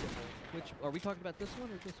simple. Which are we talking about? This one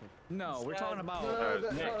or this one? No, we're talking about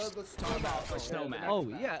the snow map. the snow map. Oh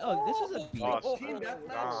yeah. Oh, this is a B. Oh, Team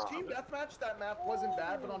Deathmatch, that map wasn't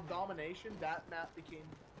bad, but on Domination, that map became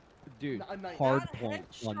Dude, a nightmare. hard point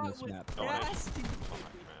on this map.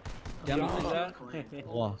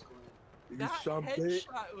 Wow. That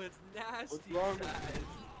headshot was nasty.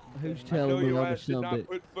 Who's I know telling me your I'm a ass did not sumbit?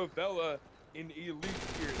 put Favela in Elite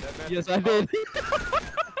tier. That map Yes, is I did.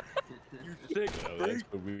 Yeah, that's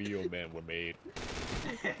the real men were made.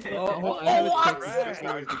 Oh,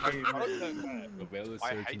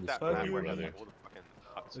 I hate that map where all the fucking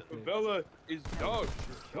huts in there. Favela is dog.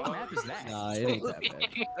 What map is that? Nah, it ain't that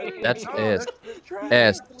bad. That's No, S. that's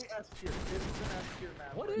S. definitely S tier. This is an S tier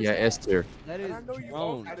map. What is Yeah, S tier. That is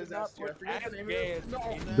drone. That is S tier. I forget the name of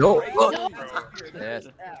it. No. That's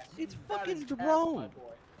S. It's fucking drone.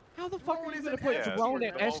 How the fuck are you gonna put drone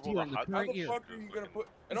at S tier in the How current the year? fuck are you gonna put?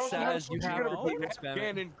 And also, how the Says fuck you are you have gonna put all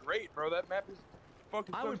Afghan in great, bro? That map is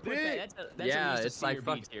fucking. I would so put big. that. That's Yeah, at least it's a like tier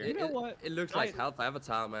fuck. B tier. You know what? It looks like Half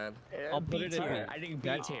Avatar, man. I'll put it in there. I think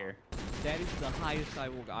B tier. That is the highest I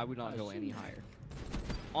will. I would not go any higher.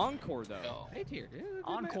 Encore though. A tier. Yeah,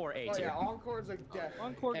 Encore A Oh tier. yeah, Encore is a death.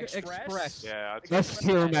 Encore Express. Yeah, That's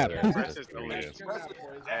tier map. Express is the least.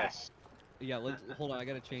 S. Yeah, hold on. I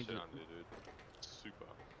gotta change it. Super.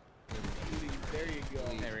 There you go.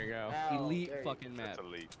 There we go. Elite there you fucking map. That's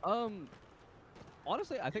elite.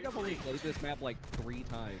 Honestly, I think I've only played this map like 3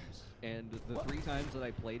 times, and the 3 times that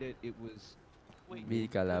I played it, it was.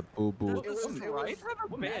 Mika la boo boo. What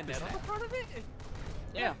map is that? Part of it.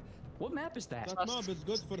 Yeah. What map is that? That mob is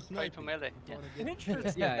good for sniping.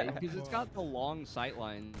 Yeah, because it's got the long sight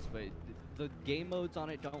lines, but the game modes on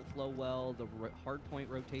it don't flow well. The hard point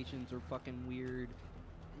rotations are fucking weird.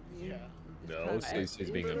 Yeah. No, Stacy's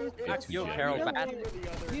being a bit too Yo, gentle. Carol,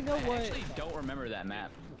 you know I what? actually don't remember that map.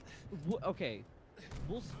 Okay,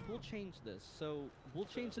 we'll change this. So we'll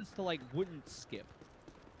change this to like wouldn't skip.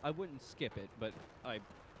 I wouldn't skip it, but I.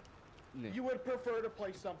 Nah. You would prefer to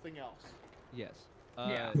play something else. Yes.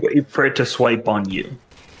 Yeah. Wait for it to swipe on you.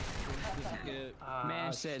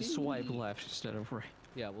 Man said swipe left instead of right.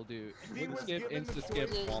 Yeah, we'll do If he was skip, given the insta skip,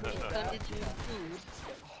 choice- wombo.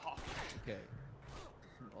 Okay.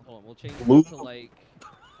 Hold on, we'll change Blue. this to like.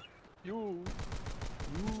 Change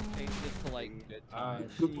this to like good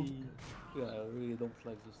times. Yeah, I really don't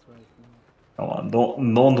flex the Strife. Come on,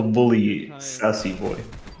 don't bully sassy boy.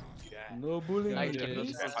 No bullying. I see the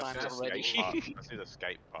skate part. I see the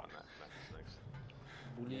skate part.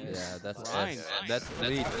 Yeah, that's Fine. S. That's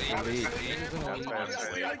elite. Elite.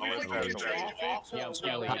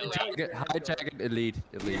 High target elite.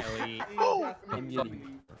 Elite.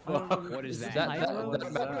 What is that?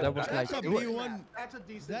 That was like. That's a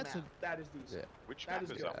decent map. That is decent. Which That map is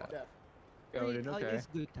is good. that one? Def. Goated, okay. It's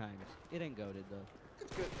good times. It ain't goaded though.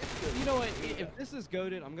 It's good. It's good. You know what? If this is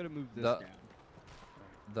goaded, I'm gonna move this down.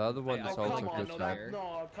 The other one is Oh, also come on, good no, time.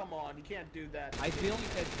 no, come on, you can't do that. I feel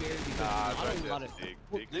like that's fair because not a lot of. Dig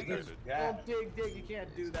goated. Don't dig, you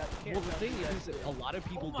can't do that. You Well, can't the thing do that. is, a lot of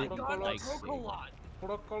people didn't like.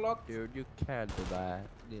 Dude, you can't do that.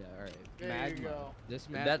 Yeah, all right. There you Magnum. go. This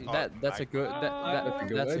map. That's a good.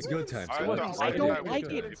 That's a good time. I don't like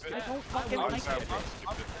it. I don't fucking like it.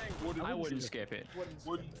 I wouldn't skip it.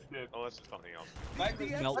 Unless it's something else. The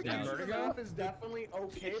Meltdown. execution map is definitely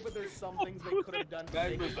okay, but there's some things they could have done to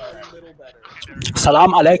make it a little better.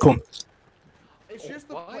 Salam alaikum. It's just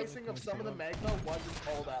the placing of some of the Magna wasn't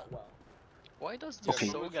all that well. Why does the Okay.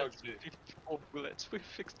 show get 54 bullets with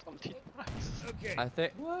fixed on the eyes? I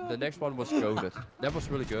think the next one was goaded. That was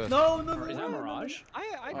really good. No, is that Mirage? I'd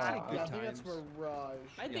say I good think that's times. Mirage.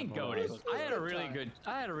 I think goaded. I had a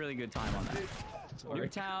really good time on that.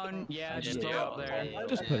 Newtown, yeah, just throw it up there.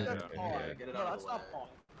 Just put it That's up. pawn. No, that's not pawn.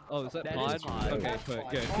 Oh, is that That pod? is pod. Okay,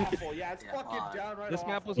 good. Awful. Yeah, it's fucking downright This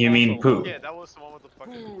map awful. was. You mean awful. poo? Yeah, that was the one with the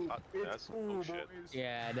fucking cut. That's some bullshit.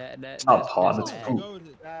 Yeah, It's not pod, it's bad. poo.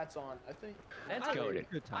 That's on. I think. That's I goaded.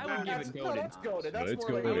 good I time. would give it No, goaded. that's goaded. That's It's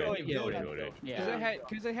more like goated. I would give it goaded. Because Yeah.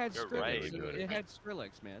 it had You're Skrillex. right. It had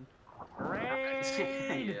Skrillex, man.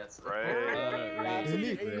 Yes. Right.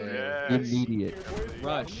 Elite. Yeah. Immediate.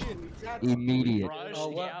 Rush. Immediate. Rush, Oh,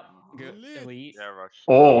 what? yep. Good. Elite. Yeah, rush.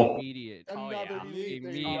 Oh, Immediate. Oh, Another yeah. elite.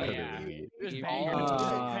 Immediate. There's Immediate.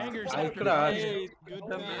 bangers. I after crashed. bangers.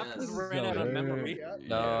 The map has ran out of memory.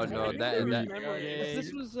 No,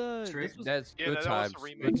 This was that's Yeah, good that was times. a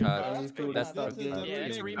remake. Good times. That's That's good. Yeah,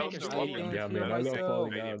 it's a remake of Skorpion. Yeah, man, I love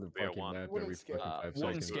falling out of the Yeah, fucking one. map Wouldn't every skip. fucking 5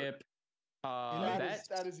 Wouldn't seconds. skip.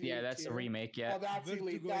 That is Yeah, elite that's the tier. remake. Oh, Yeah. that's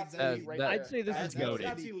elite. That's That's- elite right that- there. I'd say this is goated.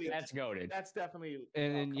 That's elite. That's goaded. That's definitely.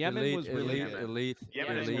 And then oh, Yemen elite, was really elite, good. elite, Yemen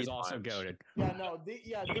Yemen elite. was also goaded. Yeah, no, this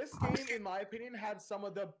game, in my opinion, had some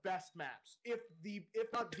of the best maps, if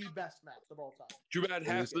not the best maps of all time. Too bad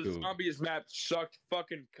half Let's the go. zombies map sucked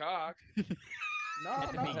fucking cock. No,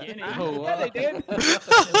 At the no. beginning. Oh, yeah, they did.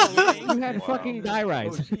 You had fucking die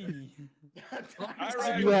rides.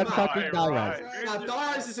 You had fucking die rides. Now,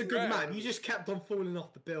 Diaz is a good map. You just kept on falling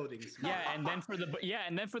off the buildings. Yeah, and then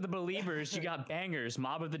for the believers, you got bangers,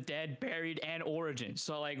 Mob of the Dead, Buried, and Origin.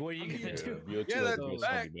 So like, what are you gonna do? You Yeah, that's those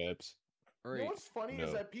back. maps. You know what's funny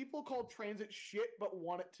is that people call Transit shit, but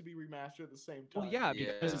want it to be remastered at the same time. Well, yeah,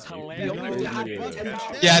 because it's hilarious.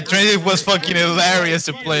 Yeah, Transit was fucking hilarious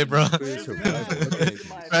to play, bro. It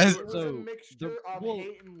was a mixture of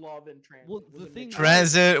hate and love in Transit. Well, the thing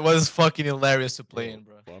Transit was fucking hilarious to play in,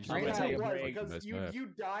 bro. Because you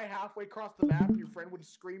die halfway across the map, your friend would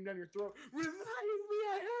scream down your throat, "Revive me,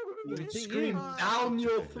 I have a Scream down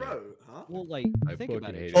your throat, huh? Well, like, think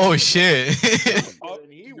about it. Oh shit.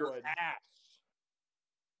 He would.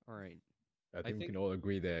 All right. I think we can all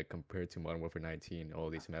agree that compared to Modern Warfare 19, all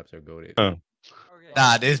these maps are goated.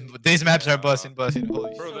 Nah, these maps are busting. Holy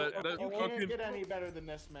shit. You can't get any better than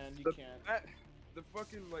this, man. You can't. The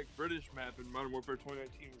fucking like British map in Modern Warfare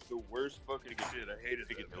 2019 was the worst fucking shit. I hated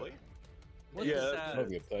it. Really? That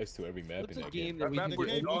probably applies to every map in that game. That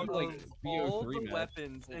That all VO3 the map.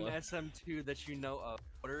 weapons in SM2 that you know of,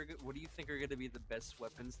 what do you think are going to be the best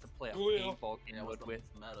weapons to play a paintball game with?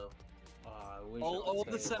 All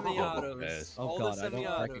the semi-autos. Oh god, I don't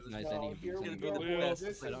recognize any of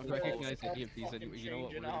these. I don't recognize any of these anymore. You know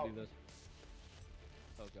what? We're gonna do this.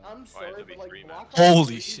 Oh god. I'm sorry, but like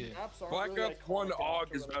Holy shit. Black Ops 1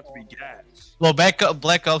 AUG is about to be gas. Well, Black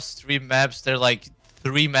Ops 3 maps, they're like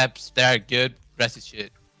 3 maps that are good, rest is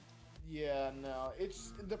shit. Yeah, no.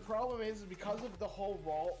 It's the problem is because of the whole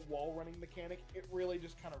wall running mechanic, it really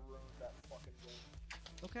just kind of ruined that fucking game.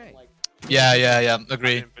 Okay. Like, Yeah,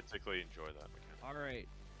 agree. I didn't particularly enjoy that mechanic. Alright.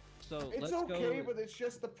 So it's okay, but it's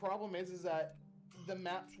just the problem is that the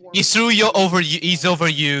maps weren't. He's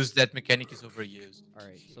overused. That mechanic is overused. All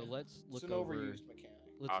right, so let's look an over. overused mechanic.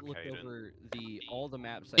 Let's look over all the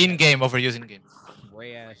maps. That In game, have overused in game.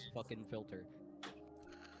 Gray ass fucking filter.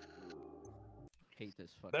 Hate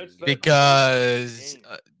this fucking. Because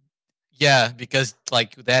because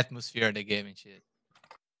like the atmosphere in the game and shit.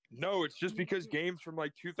 No, it's just because games from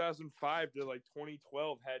like 2005 to like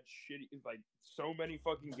 2012 had shitty, like so many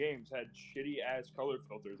fucking games had shitty ass color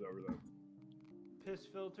filters over them. Piss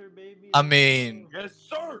filter, baby. I mean, yes,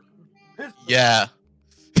 sir. Piss yeah.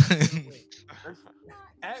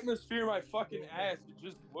 Atmosphere, my fucking ass. It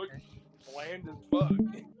just looked bland as fuck.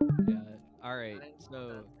 Yeah. All right.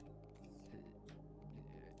 So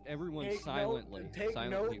everyone silently raise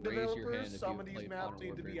your hand if some you of these played maps Modern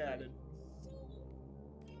need to be Warfare 3. added.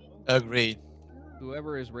 Agreed.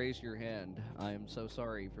 Whoever has raised your hand, I am so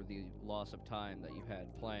sorry for the loss of time that you've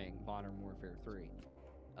had playing Modern Warfare 3.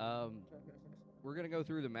 We're gonna go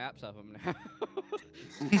through the maps of them now.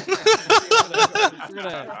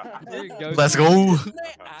 Let's go. Didn't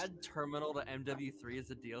they add Terminal to MW3 as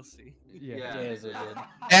a DLC? Yeah.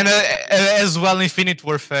 And as well, Infinite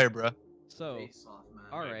Warfare, bro. So,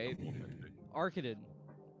 all right, Arcadin.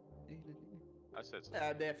 I said so.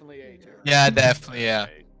 Yeah, definitely A tier. Yeah, definitely, yeah.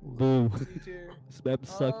 Boo. This map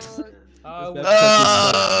sucks. Yeah.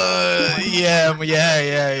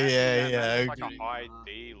 It's like a high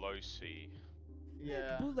D, low C.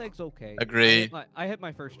 Yeah. Bootleg's okay. Agree. I hit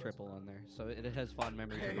my first triple on there, so it has fond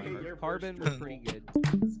memories in my Hey, heart. your Carbon first was pretty good.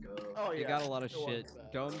 Oh, You yeah. got a lot of It was shit.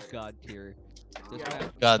 bad. Dome's god tier. This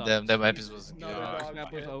map Goddamn, sucks. that map was No, good. This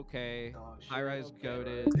map was okay. High rise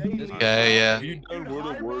goated. They This need- Okay, yeah. You done Dude, World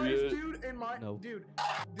High of War Rise, yet? dude, in my No. dude,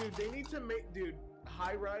 they need to make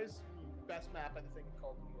High Rise best map I think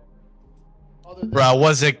called the other than Bro, I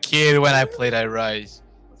was a kid when I played I Rise.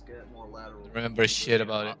 Let's get more lateral. Remember shit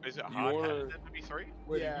about it. Is it hard hat MW3?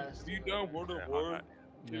 Wait, Yeah. have you done World of War?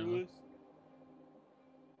 No. Lewis?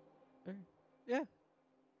 Yeah,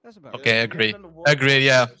 that's about Okay, it. agree. Agreed,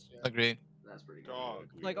 yeah. Agreed. That's pretty good. Dog.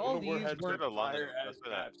 Like, all World of War these had were- some The London- fire that's ass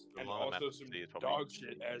where that- maps the and London also map some is probably- dog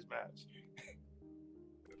shit as maps.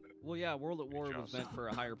 Well, yeah, World at War was Just- meant for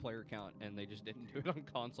a higher player count, and they just didn't do it on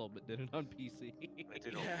console, but did it on PC. They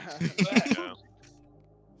did all Yeah. these. Yeah.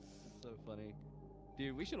 So funny.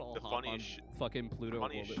 Dude, we should all The hop on funniest shit- fucking Pluto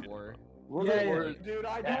World funniest at shit, War. World Yeah, of War. dude,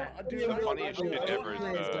 I don't. Dude, The I don't. funniest I don't shit ever is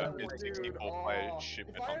play that the one, 64 player dude.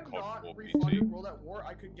 shipment If I on had COD not 4 refunded PC. World at War,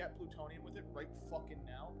 I could get plutonium with it right fucking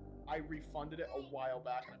now. I refunded it a while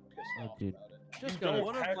back and I'm pissed off dude. about it. Just don't go.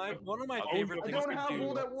 One of my I favorite I things don't to have do.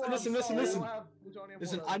 World at War. Listen, I'm sorry, I listen. don't have plutonium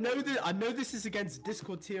Listen, World at War. I know this is against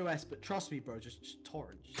Discord TOS, but trust me, bro. Just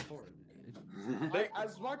torrent.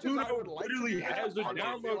 As much as I would like to, literally do that, has a I don't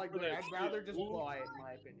download feel like for that I'd rather shit. just buy it, in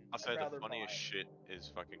my opinion. I say I'd the rather funniest buy it. shit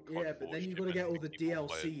is fucking COD Yeah, 4 but then you've got to shipment get all the 64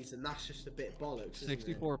 players. DLCs, and that's just a bit bollocks. isn't it?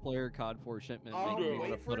 64 player COD 4 shipment Oh, make me want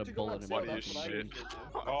to wait for put it a to go bullet on in sale, my Funniest that's what I shit. usually do.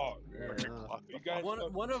 Oh, Yeah. you guys.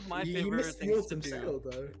 One of my You favorite missed the things to autumn do. sale,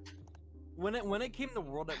 though. When it came to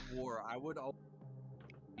World at War, I would always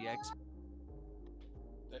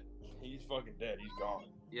He's fucking dead. He's gone.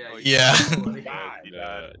 Yeah. Yeah.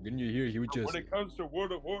 God. Didn't you hear? He would just. When it comes to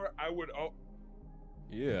World of War, I would.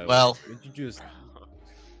 Yeah. Well. Did you just?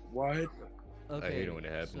 What? I hate it when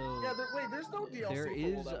it happens. Yeah, wait, there's no DLC There for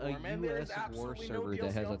is World at a War, man. There is US war absolutely no server that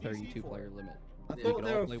DLC has a on PC 32 for player it. limit. I They thought can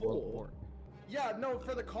there all were play World at 4. War. Yeah, no,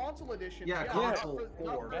 for the console edition. Yeah, not console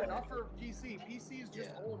for, 4. not for PC. PC is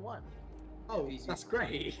just all in one. Oh, that's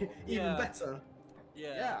great. Even better.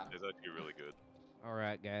 Yeah. It's actually really good. All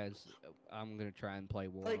right, guys. I'm gonna try and play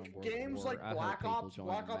War on Like World games at War. like I hope Black people Ops, join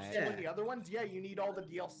Black the Ops match. 2, and the other ones, yeah, you need all the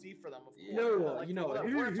DLC for them. Of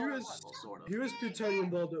course. Who is Plutonium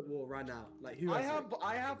World at War right now? Like who? I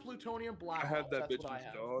have Plutonium Black I have Ops. that That's bitch what I have.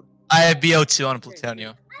 installed. I have BO2 on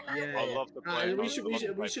Plutonium. Yeah. I love to play. we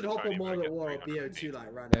should hop on World at War or BO2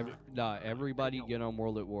 like right now. Nah, everybody get on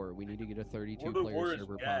World at War. We need to get a 32 World at War player is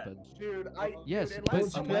server bad. popping. Dude, Yes, dude, but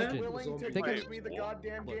unless someone's imagine- willing to think of- give me the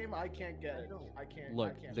goddamn game, I can't get it. I can't.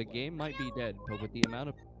 Look, I can't the play. game might be dead, but with the amount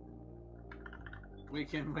of We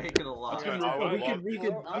can make it a lot. We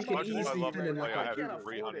could easily play. I I have can't afford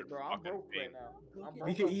 300 it, bro. I'm fucking broke right ping. now.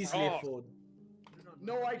 we could easily afford.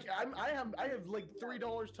 No, I have like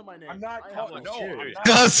 $3 to my name. I'm not I have calling. like-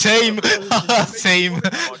 No, Same. Same.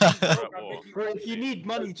 Bro, if you need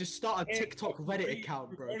money, just start a TikTok Reddit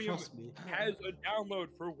account, bro. Trust me. Has a download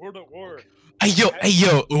for World at War. Hey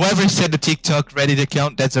yo, whoever said the TikTok Reddit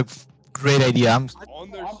account, that's a great idea. On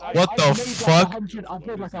their site. What the fuck? I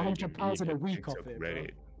paid like £100 a week off it, bro.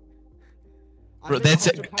 Reddit. Bro, that's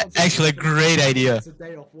actually a great idea. It's a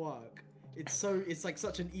day off work. It's like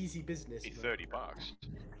such an easy business. It's bro. $30.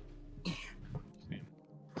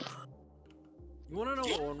 You wanna know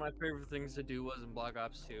what one of my favorite things to do was in Black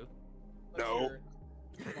Ops 2? No.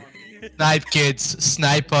 Snipe kids,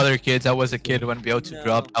 snipe other kids. I was a kid when BO2 No.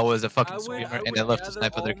 dropped. I was a fucking I would screamer and I loved to gather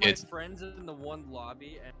snipe all other my kids. friends in the one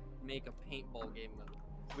lobby and make a paintball game with them.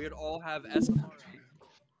 We would all have SMR.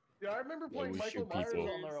 Yeah, I remember playing we Michael shoot Myers people.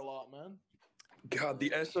 on there a lot, man. God, the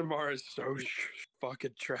SMR is so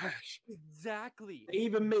fucking trash. Exactly. They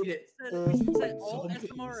even made it. We said all zombies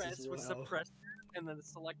SMRS as with well. suppressor and then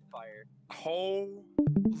select fire.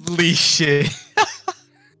 Holy shit.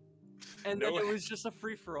 And then it was just a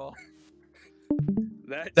free for all.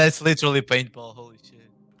 That's literally paintball. Holy shit.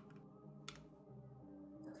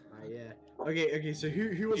 Yeah. Okay. So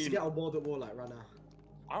who wants to get on World at War like right now?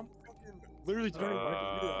 I'm fucking literally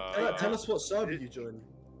turning Tell us what server you joined.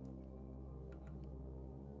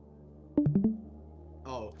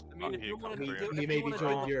 Oh. I mean, if you want to he maybe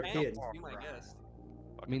joined European. be my guest.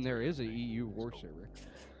 I mean, there is a EU war server.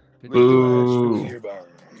 Boo.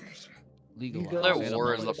 Legalized. That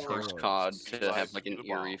War is the first COD to have like an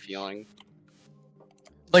eerie feeling.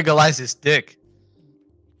 Legalize his dick.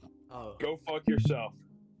 Oh. Go fuck yourself.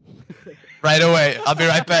 Right away. I'll be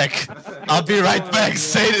right back. I'll be right back.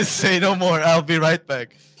 Say no more. I'll be right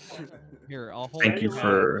back. Here, I'll hold Thank you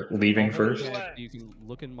for leaving first. You can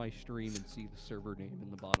look in my stream and see the server name in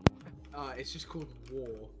the bottom. It's just called War.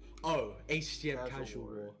 Oh, HTM Casual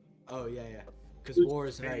War. Oh yeah. Because War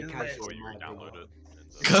is very casual. in my opinion.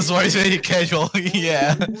 Because War is very casual.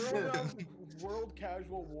 Yeah. World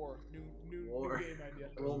Casual War. New game idea.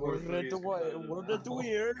 World at the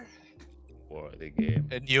Weird. War the game.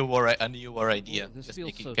 A new war idea. This Just feels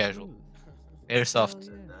make it so casual. smooth. Airsoft.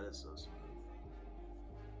 That is so smooth.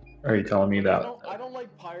 Are you telling me that? I don't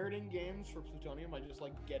like pirating games for Plutonium. I just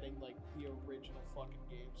like getting like the original fucking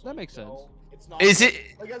game. So That makes sense. It's not. Is it?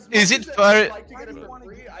 Like, as Is much it as far? I'd like to get it for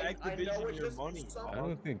free, I know it's just I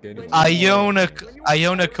don't think anyone. I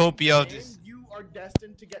own a copy of this. You are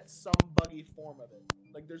destined to get some buggy form of it.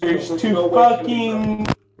 Like There's no two way fucking.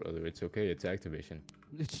 Brother, it's okay. It's Activision.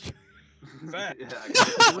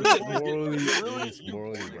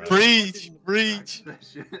 Preach.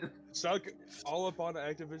 Suck all up on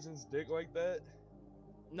Activision's dick like that.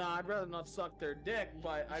 Nah, I'd rather not suck their dick,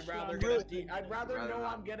 but I'd rather I'd rather know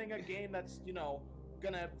I'm getting a game that's, you know,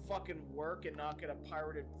 gonna fucking work and not get a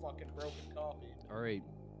pirated fucking broken copy. Alright.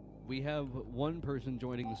 We have one person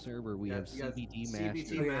joining the server. We have CBD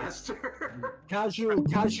Master. CBT Master.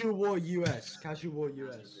 Casual War US. Casual War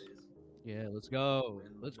US. Yeah, let's go.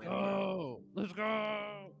 Let's go. Let's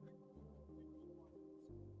go.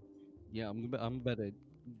 Yeah, I'm about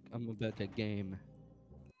to game.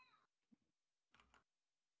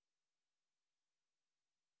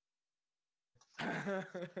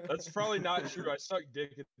 That's probably not true. I suck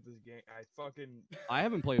dick at this game. I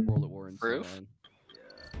haven't played World at War in so Proof?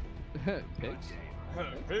 long. Pigs?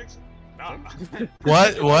 Pigs? Nah.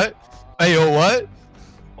 What? Hey, yo, what?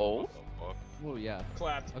 Oh? Oh yeah.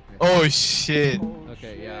 Clapped. Okay. Oh shit.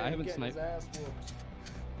 Okay, yeah, I haven't sniped.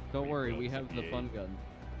 Don't worry, we have the fun gun.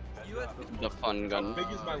 The fun gun. How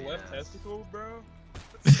big is my left testicle, bro?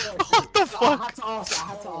 What the fuck? I had to ask. I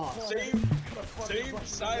had to ask. Same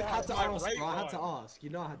size I had as to my ask. right Bro. I had to one. ask. You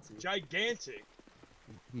know I had to. Gigantic.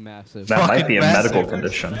 Massive. That might be a Massive. medical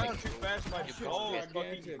condition. Down too fast, my balls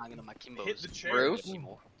fucking Magnum Akimbo's hit the chair. roof.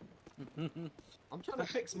 I'm trying to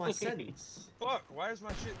fix my sense. Fuck, why is my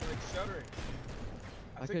shit like stuttering?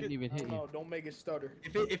 I couldn't even hit you. No, don't make it stutter.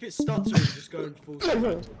 If it's stuttering, just go in full speed.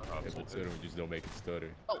 If it's stuttering, just don't make it stutter.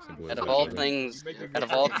 Simple as Out of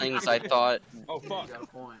that. all things, I thought. Oh fuck.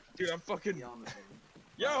 Dude, I'm fucking.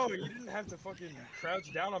 Yo, you didn't have to fucking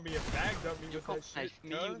crouch down on me and bag dump me with that shit.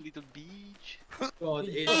 Me, you little bitch. God,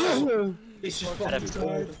 it's just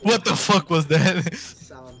fucking What the fuck was that?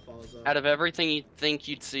 sound falls Out of everything you'd think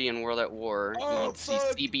you'd see in World at War, Oh, you'd see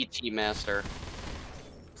fuck. CBT Master.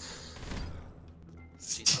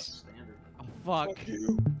 Oh, fuck. Fuck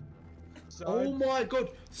you. Oh my god,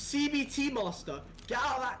 CBT Master, get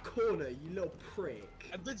out of that corner, you little prick.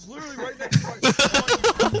 And it's literally right next to my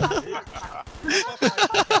spawn, you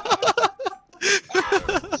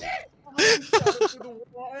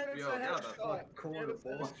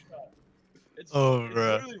It's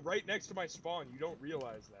literally right next to my spawn. You don't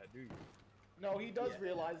realize that, do you? No, he does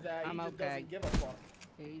realize that. I'm He just okay. doesn't give a fuck.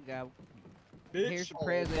 Here you go. Bitch. Here's your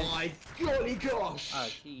present. Oh my golly gosh!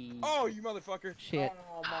 Oh, you motherfucker. Shit.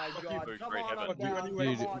 Oh my god, Luke, come great on, heaven. I'm down.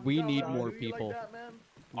 Dude, Come on, we come need on. more Do you like people. that, man?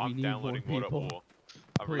 We I'm need downloading more World at people.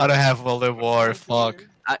 War. I don't have World at War. Fuck.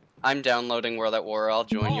 I'm downloading World at War. I'll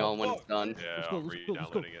join y'all when it's done. Yeah, I'm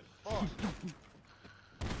re-downloading it.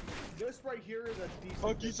 This right here is a decent.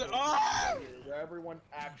 Fuck you said. video Ah! where everyone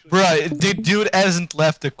actually. Bruh, the dude hasn't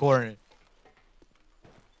left the corner.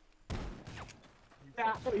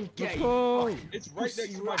 Let's go. It's right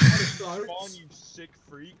next to my fucking spawn, you sick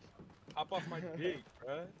freak. Hop off my dick,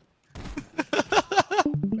 bruh.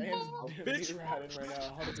 Man's Bitch. ratting right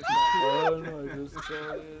now, 100%. Oh no, I just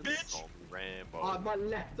saw it. Bitch. Call me Rambo. Oh, my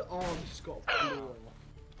left arm just got blew off.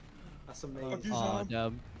 That's amazing. Aw,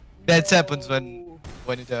 dumb. That happens when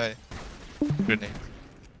you die. Grenade.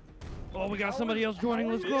 Oh, we got somebody else joining.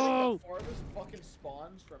 Let's The go. farthest fucking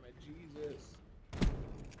spawns from it, Jesus.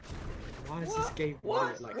 Why is this game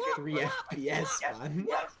running at like 3 FPS, man?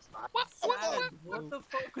 What the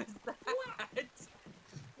fuck was that?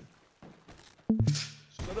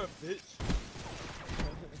 Shut up, bitch.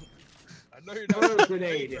 I know you're Throw not a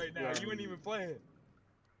grenade right now. You ain't even playing.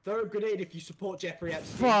 Throw a grenade if you support Jeffrey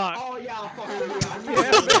Epstein. Fuck. Oh yeah, I'll fucking do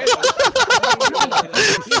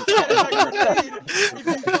If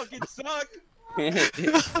you fucking suck.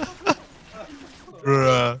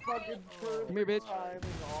 Bruh. Come here, bitch.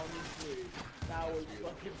 That was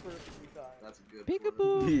fucking perfectly timed. That's a good.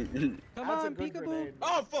 Peekaboo. Come That's a on, good peekaboo. grenade.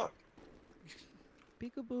 Oh fuck.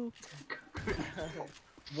 Peekaboo.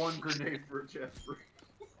 One grenade for Jeffrey.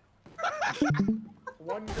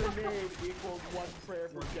 One grenade equals one prayer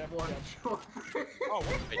for Jeffrey. Oh, Oh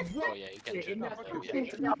yeah, you can In that oh, fucking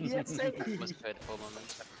PSA. Must have for a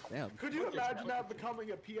moment. Damn. Could you imagine that becoming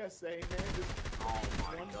a PSA, man? Just Oh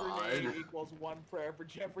my one grenade god. equals one prayer for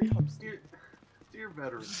Jeffrey Epstein. Dear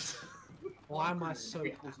veterans. Why am I so?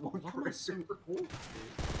 Why am I so awful?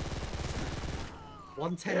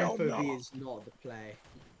 110 Hell FOV no. is not the play.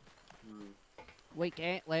 We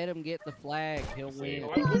can't let him get the flag. He'll win.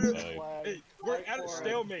 Hey, we're at a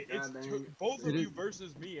stalemate. It's both of you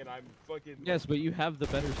versus me, and I'm fucking. Yes, but you have the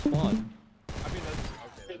better spawn. I mean, that's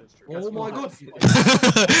okay. That is true. Oh my god.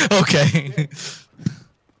 Okay.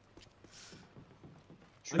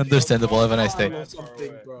 Understandable. Have a nice day. Or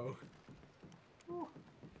something, bro.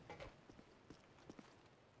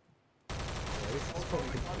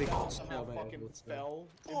 One down that fucking fell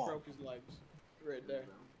and broke his legs. Right there.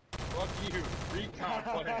 Fuck you, recon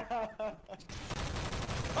play.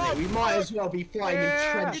 Mate, we might as well be flying in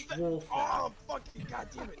trench warfare. Oh, fucking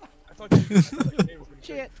goddamn it! I thought you was gonna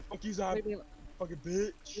Shit. Fuck you, Zob. Fucking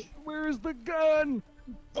bitch. Where's the gun?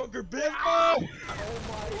 Fucker bitch. Oh! Oh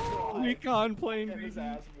my god. Recon plane. Get his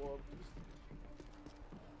ass whooped.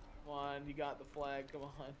 Come on, he got the flag, come on.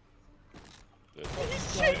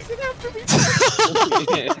 He's chasing after me!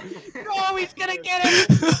 Oh, he's gonna get it!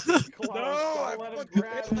 No, I fucking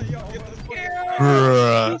bitch. Yo, get this fucking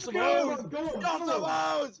Bruh. Y'all some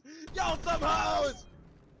hoes! Y'all some hoes!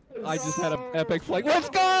 I just had an epic flag. Let's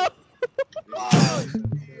go! Oh,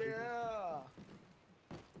 Yeah.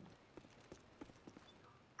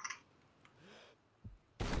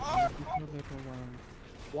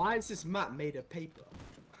 Why is this map made of paper?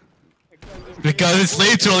 Because it's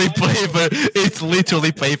literally paper. It's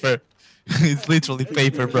literally paper. It's literally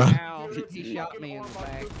paper, bro. Ow, he shot me in the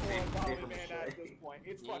back.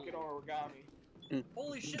 It's fucking origami.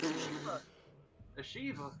 Holy shit, Shieva. A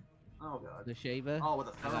Shieva. Oh god. The Shieva? Oh, with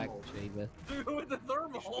a I like thermal. the Shieva. Dude, with the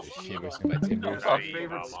thermal. Shivers in my timbers. Our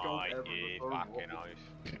favorite scope ever.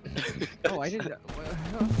 Oh, I didn't.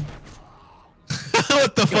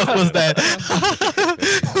 What the fuck was that?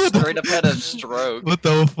 Straight up had a stroke. What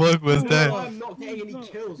the fuck was that? I'm not getting any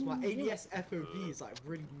kills. My ADS FOV is like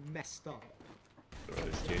really messed up.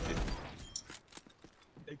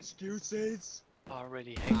 Excuses.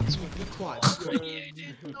 Already hates me. Be quiet.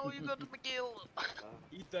 No, you got the kill.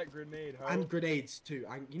 Eat that grenade, huh? And grenades too.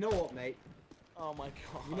 And you know what, mate? Oh my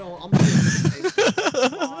god. You know what? I'm not doing this.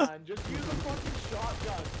 Come on, just use a fucking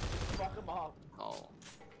shotgun. Fuck him up. Oh.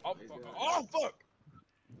 Oh fuck! Oh fuck!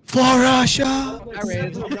 For Russia!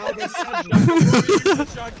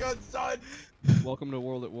 Shotgun, son. Welcome to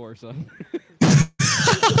World at War, son.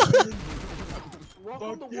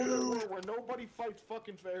 Welcome to World War where nobody fights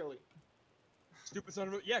fucking fairly. Stupid son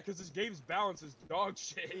of a— yeah, because this game's balance is dog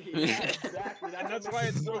shit. Yeah, exactly. And that's why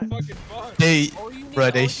it's so fucking fun. They,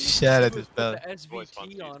 bro, they shot at this bell. The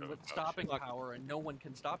SVT on with stopping power and no one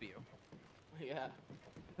can stop you. Yeah.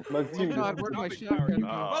 Oh god, where'd my shotgun go?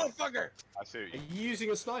 Motherfucker! I see Are you using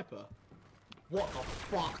a sniper? What the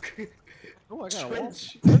fuck? Oh, I got a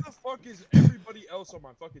Trench. Where the fuck is everybody else on my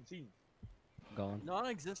fucking team? Gone.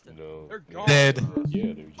 Non-existent. No. They're gone. Dead.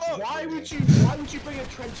 Yeah, they're just Why would you bring a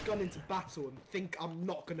trench gun into battle and think I'm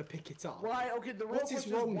not gonna pick it up? Why? Okay, the real What is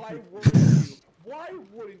question wrong why with you? wouldn't you? Why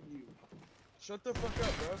wouldn't you? Shut the fuck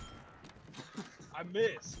up, bro. I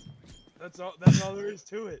missed. That's all there is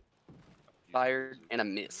to it. Fired and a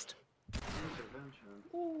missed. I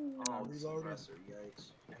reloaded.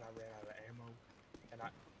 Yikes. And I ran out of ammo. And I—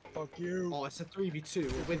 fuck you. Oh, it's a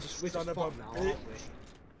 3v2. We're just Son fun of now, a aren't bitch. we?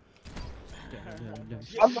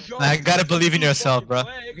 I gotta believe in yourself, bro.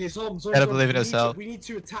 Okay, Zom, Gotta believe in yourself. We need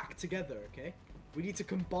to attack together, okay? We need to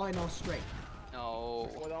combine our strength. No.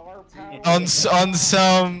 With our power. On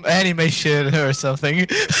some anime shit or something.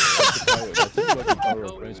 That's the fucking power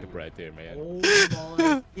of friendship right there, man. Oh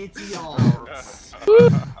my idiots.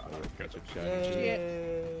 Ketchup shot.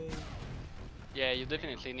 Yeah, you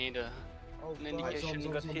definitely need an indication.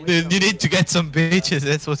 Dude, you need to get some bitches,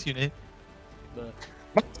 that's what you need.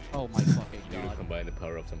 Oh my fucking You need to god. combine the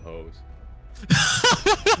power of some hoes.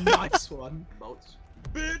 Nice one. Boats.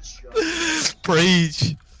 Bitch!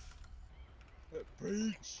 Preach.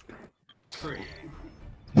 Preach!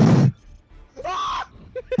 Ah!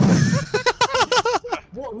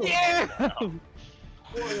 What the hell?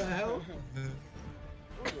 What the hell?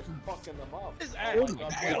 We're just fucking them up. This Oh ass- my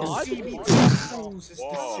God. CBT rules is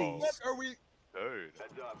Whoa. deceased. What are we— Dude.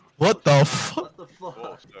 What the fuck? What the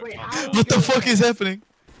fuck? Wait, how What the fuck is happening?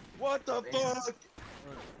 what the fuck? What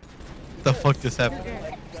the fuck just happened?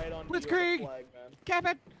 Right onto Blitzkrieg! your flag, man. Cap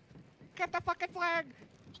it! Get the fucking flag!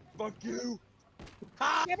 Fuck you!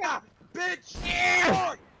 Ha! Bitch!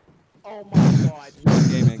 Fuck! Oh my god.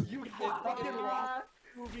 Gaming. You fucking lost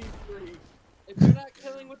 2v3. If you're not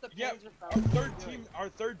killing with the Yeah, panzer our power,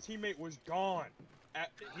 third teammate was gone.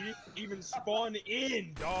 He didn't even spawn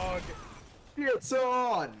in, dog. It's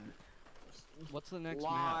on! What's the next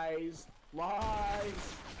map? Lies.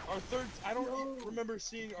 Lies. Our third— I don't remember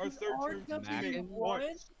seeing our third teammate Magnum?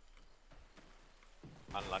 once.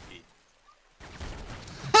 Unlucky.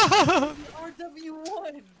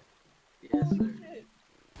 RW1! Yes, sir. Shit.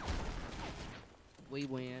 We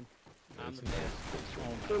win. I'm the best.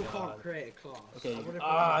 Still can't create a class. Okay. I wonder if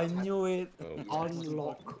I knew it.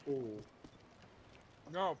 Unlock all.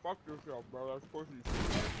 No, fuck yourself, bro. That's pussy.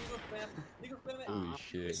 Holy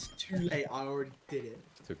shit. It's too late, I already did it.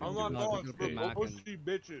 Took I'm him not to going the for big- pussy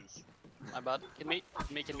bitches. My bad. Kill me.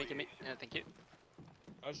 Kill me. Yeah, thank you.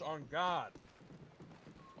 That's on God.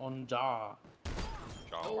 On jaw.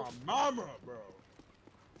 Oh, my mama, bro.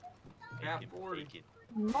 Cap 40.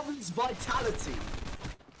 Mother's vitality.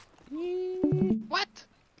 What?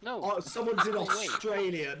 No. Oh, someone's in No way.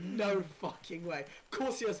 Australia. No fucking way. Of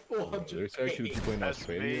course he has 400. There's actually people in That's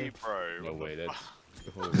Australia. me, bro. No What way, the that's.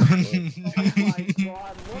 Oh my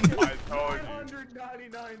god, look at I told you.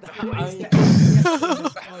 999.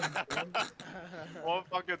 One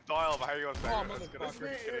fucking dial, but hang on a second. Oh, That's gonna motherfucker.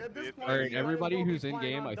 freaking At this hit. point, Alright, you everybody might as well who's be in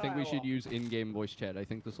playing game, on I think we should dial-up. use in-game voice chat. I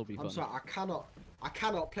think this will be fun. I'm sorry, I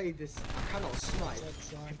cannot play this. I cannot snipe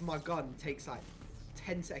if my gun takes like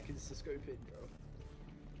 10 seconds to scope in,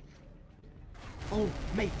 bro. Oh,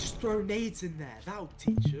 mate, just throw nades in there. That'll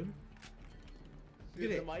teach him. Dude,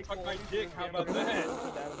 Look the at mic Fuck my quality dick, for how this about game that? is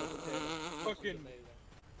Fucking.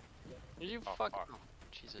 You Oh, fuck. fuck. Oh,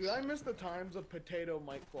 Jesus. Dude, I miss the times of potato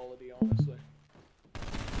mic quality, honestly.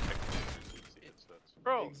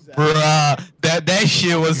 Bro. Exactly. Bruh, that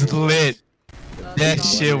shit was lit. That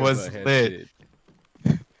shit was lit.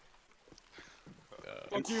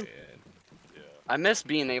 Fuck you. I miss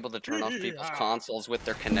being able to turn off people's consoles with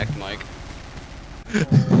their Kinect mic.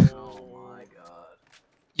 Oh my god.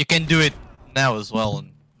 You can do it now as well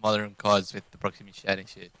on modern cards with the proximity chatting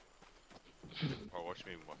shit. Oh, watch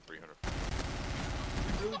me 300. Did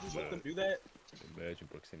we really just let them do that? Imagine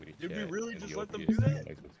proximity Did we chat really and just the let them OBS do that?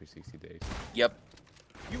 Xbox 360 days. Yep.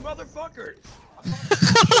 You motherfuckers!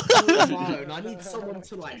 Alone. I need someone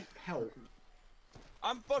to like help.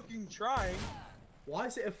 I'm fucking trying. Why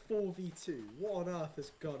is it a 4v2? What on earth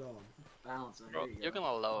has gone on? Balancing. Bro, you're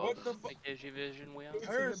gonna love What the fuck? ACOG vision we have.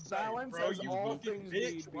 Turns balance bro, as you all fucking things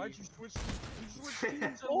bitch. need Why'd be. you switch teams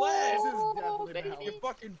and Oh, left? this is definitely You balanced.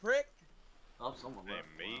 fucking prick. Oh, someone left.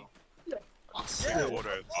 Me? Yeah,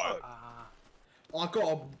 Water. Oh, I got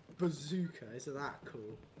a bazooka. Isn't that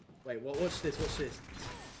cool? Wait, what's this? What's this?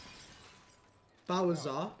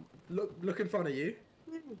 Bowser, look in front of you.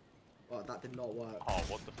 Oh, that did not work. Oh,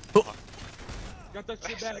 what the fuck? Got that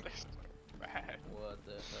shit back. What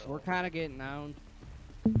the hell? We're kind of getting down.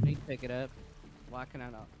 Need to pick it up. Why can I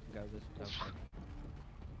not go this way?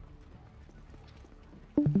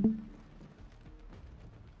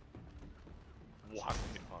 What?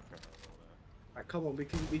 Right, come on, we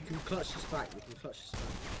can clutch this back. We can clutch this back.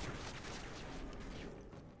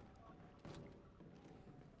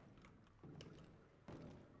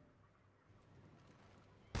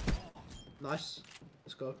 Nice.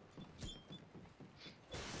 Let's go.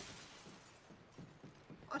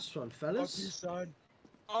 Nice one, fellas. Fuck you, son.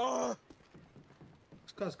 Oh!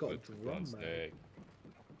 This guy's got a drum, man.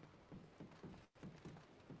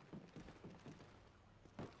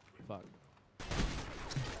 Fuck.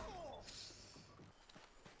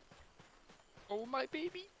 Oh my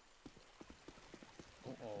baby.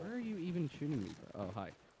 Where are you even shooting me, bro? Oh, hi.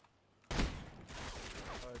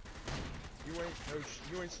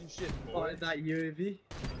 You ain't seen shit, Oh, boy. is that UAV?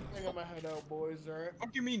 I got my head out, boys. Alright.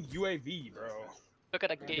 Fuck you mean UAV, bro? Look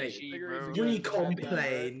at a KG, bro. Recon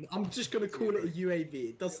plane. I'm just gonna call it a UAV.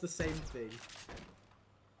 It does the same thing.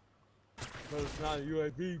 No, it's not a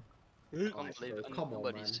UAV. Come on,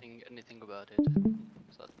 Nobody's man. saying anything about it.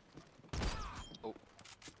 So... Oh.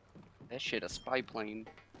 That shit, a spy plane.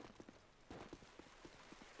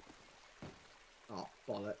 Oh,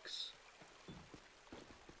 bollocks.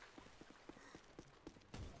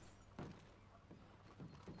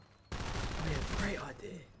 Oh yeah, great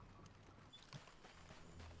idea.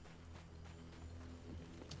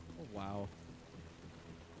 Oh, wow.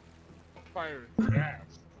 Fire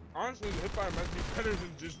gas. Honestly, the hipfire might be better than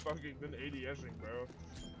just fucking than ADSing, bro.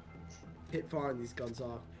 Hip fire on these guns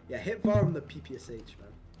are. Yeah, hip fire on the PPSH,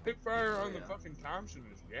 man. Hipfire on the fucking Thompson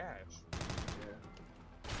is gas.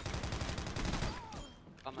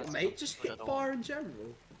 Yeah, mate, just hip fire in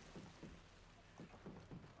general.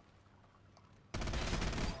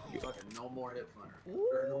 Fucking no more hip fire.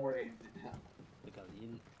 Or no more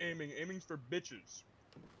aim. Aiming's for bitches.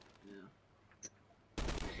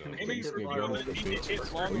 So, Aiming's for use people that need to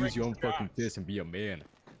hit long use range your own fucking shots. fist and be a man.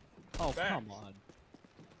 Oh, Facts. come on.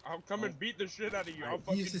 I'll come and beat the shit out of you. I'll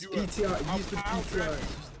fucking Use this do it. PTR. I'll Use the power PTR. grab Use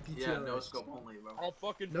you. the Yeah, PTR. no scope only, bro. I'll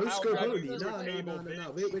fucking No power scope grab you only. through No, a no, table, no, no,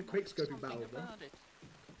 no. bitch. We're quick scoping battle, bro.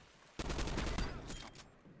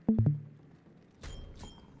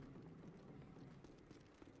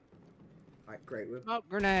 Alright, great. Oh,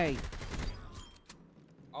 grenade.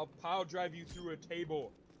 I'll power drive you through a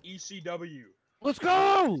table. ECW. Let's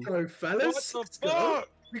go! Go, fellas. What Let's the go. fuck?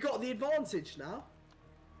 We got the advantage now.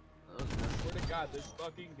 I swear to God, this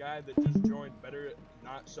fucking guy that just joined better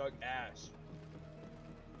not suck ass.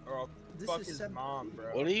 Or I'll This fuck is his sem- mom, bro.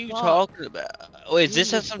 What are you talking about? Wait, is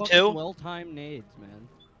this SM2? Well-timed nades, man.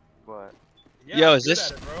 What? Yeah, Yo, I'm is good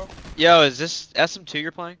this? at it, bro. Yo, is this SM2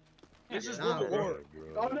 you're playing? This is Nah, World bro. War.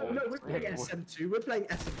 Oh no, no, we're playing SM2. We're playing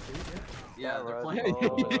SM2. Yeah, they're playing.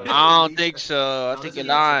 I don't think so. I think you're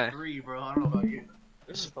lying. 3, bro. I don't know about you.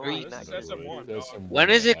 This is Three. This is SM1. dog. When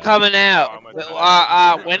is it coming out?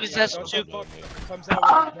 When is SM2? Comes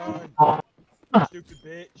out when it's done. Stupid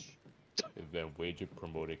bitch. Then wager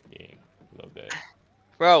promoted game. Love that.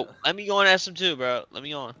 Bro, let me go on SM2, bro. Let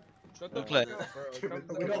me on. Shut We'll the play. fuck up, bro.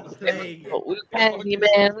 We're not playing. We can't see,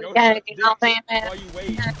 man. We can't see nothing, man. While you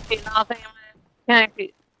wait. Can't see nothing, man. Can't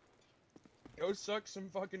see. Go suck some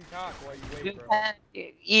fucking cock while you wait, bro.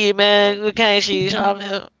 Yeah, man. We can't see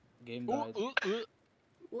something. Game died.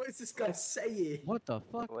 What is this guy saying? What the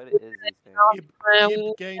fuck? What is this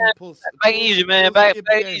thing? Game pulse. Back easy, man. Back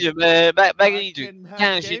easy, man. Back easy. can have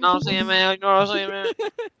Can't see, game know what I'm saying, pulse. man? You know what I'm saying, man?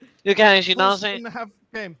 You can't see, know what I'm Pulse saying? can have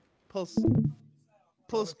game. Pulse.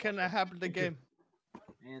 Pulse can have the game.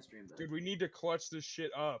 Dude, we need to clutch this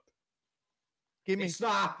shit up. Give me. It's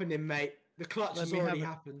not happening, mate. The clutch Let has me have already it.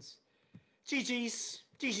 happened. GG's.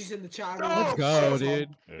 Gigi's in the chat. Let's go,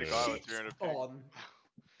 dude. The guy with 300 ping. On.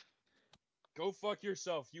 Go fuck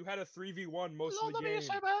yourself. You had a 3v1 most of the Lord, game.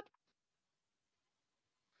 so bad.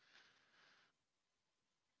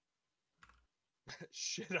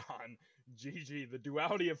 Shit on GG, the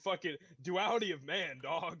duality of man,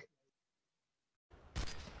 dog.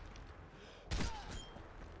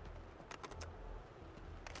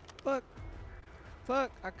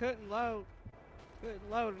 Fuck, I couldn't load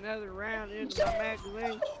another round into my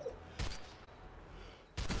magazine.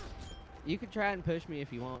 You can try and push me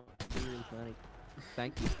if you want. It'd be really funny.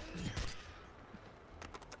 Thank you.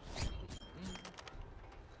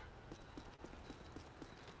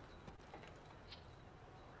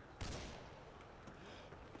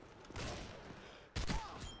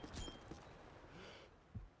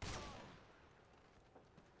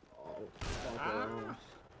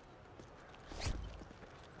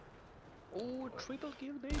 Oh, triple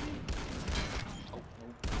kill, baby! Oh, no.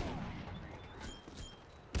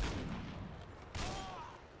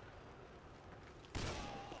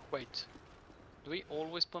 Wait, do we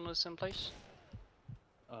always spawn in the same place?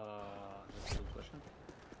 That's a good question.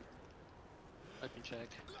 Let me check.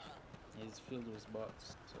 It's filled with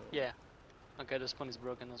bots, so... Yeah. Okay, the spawn is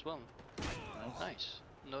broken as well. Nice. Nice.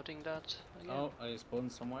 Noting that again. Oh, I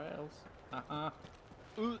spawned somewhere else. Haha.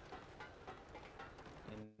 And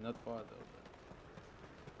not far though.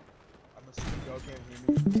 I'm assuming y'all can't hear me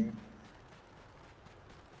in the game.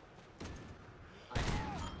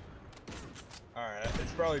 Alright,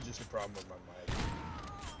 it's probably just a problem with my mic.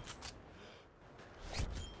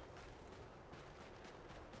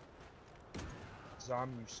 Zom,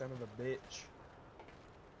 you son of a bitch.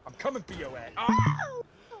 I'm coming for your ass. Ah!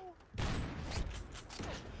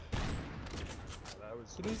 That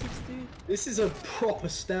was 360. This is a proper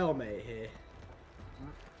stalemate here.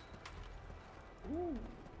 Ooh.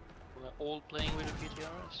 We're all playing with the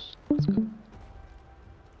PTRs. Let's go.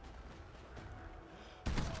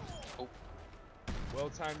 Oh.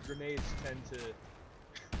 Well-timed grenades tend to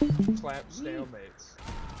clap stalemates.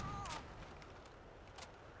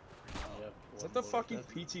 Is that the fucking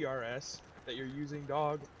PTRS that you're using,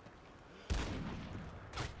 dog?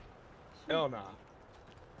 Hell nah.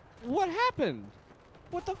 What happened?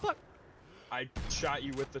 What the fuck? I shot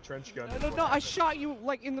you with the trench gun. No, I shot you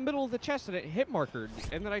like in the middle of the chest and it hit markered,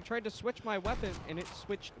 and then I tried to switch my weapon and it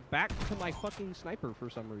switched back to my fucking sniper for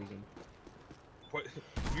some reason. What?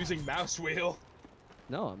 Using mouse wheel?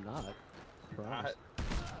 No, I'm not. Promise.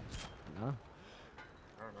 No.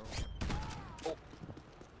 I don't know.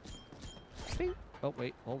 Bing. Oh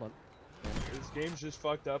wait, hold on. This game's just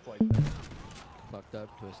fucked up like that. Fucked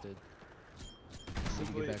up, twisted.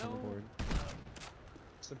 Simply, Get back on the board.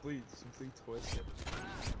 Simply twisted.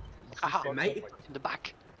 Aha, mate! In the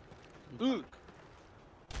back. Look.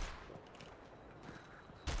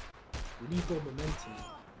 We need more momentum.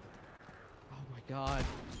 Oh my god,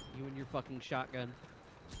 you and your fucking shotgun.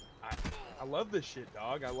 I love this shit,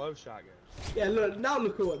 dog. I love shotguns. Yeah, look, now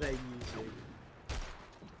look at what they're using.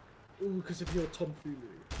 Ooh, because of your tomfoolery.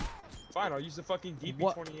 Fine, I'll use the fucking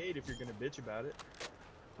DP28 if you're gonna bitch about it.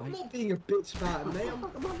 I'm not being a bitch about it, mate. I'm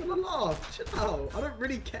not gonna laugh. Chill out. I don't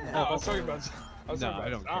really care. No, I was talking about. I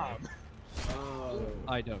don't care. Oh.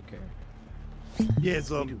 I don't care. Yes,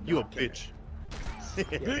 you a bitch.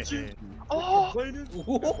 Bitchy. Oh! Complaining,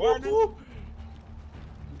 whining,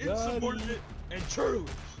 insubordinate, and churlish.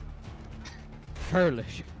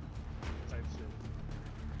 Churlish. Type shit.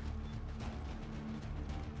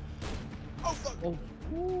 Oh fuck! Oh.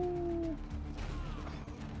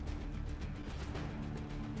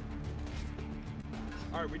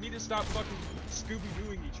 Alright, we need to stop fucking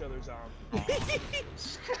Scooby-Dooing each other's arms.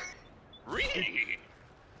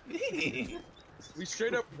 We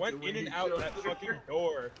straight up went in and out that fucking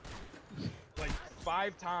door like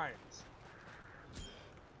 5 times.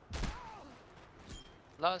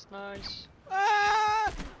 Last nice.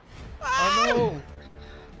 Oh no!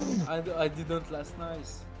 I didn't last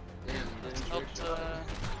nice. It's not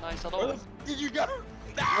nice at Where all. the f did you go?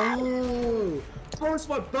 Oh! Oh, it's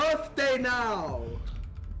my birthday now!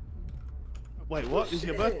 Wait, what? It's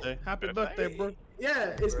your birthday? Happy birthday, bro.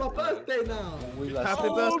 Yeah, it's my birthday now! Happy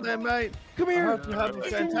birthday, mate. Come I here! hope you have a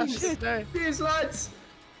fantastic day. Cheers, lads!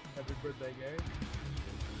 Happy birthday, gang.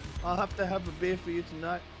 I'll have to have a beer for you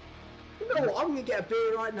tonight. You know what? I'm gonna get a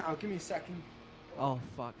beer right now. Give me a second. Oh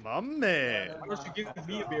fuck. My man. Why don't you give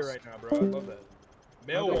me a beer right now, bro? I love that.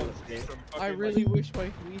 Mail one from I fucking, really like, wish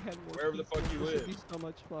we had more wherever the fuck you people. This live. would be so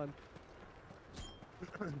much fun.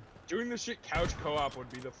 Doing this shit couch co-op would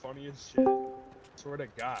be the funniest shit. Swear to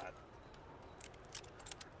God.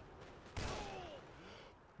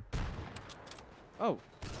 Oh.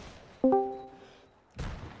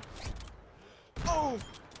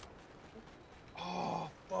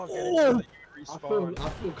 didn't know that you I respawn.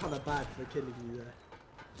 feel kind of bad for killing you there.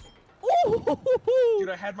 Dude,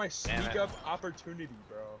 I had my sneak up opportunity,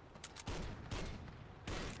 bro.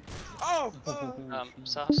 Oh, fuck.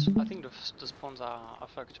 Sass, I think the spawns are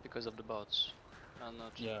fucked because of the bots. Are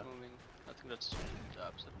not moving. I think that's the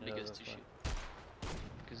absolute biggest issue.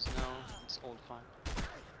 Because now it's all fine.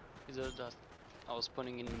 Either that I was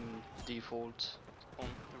spawning in default spawn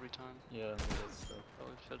every time. Yeah, that's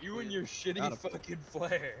so. You and your shitty fucking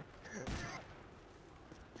flare.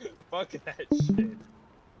 Fuck that shit.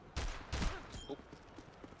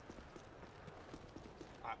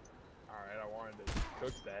 Alright, I wanted to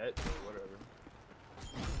cook that, but whatever.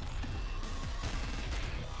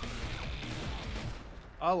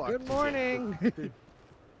 I like Good morning.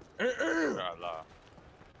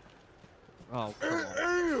 Oh, come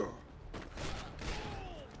on.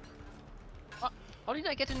 How did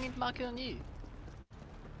I get a hit marker on you?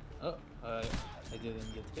 Oh, I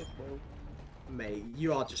didn't get hit, bro. Mate,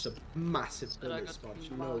 you are just a massive bullet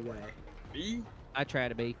sponge. No way. Me? I try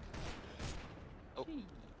to be. Oh,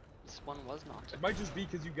 this one was not. It might just be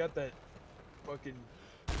because you got that fucking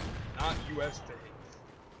not US thing.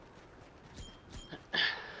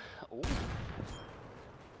 Oh.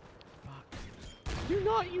 Do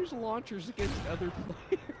not use launchers against other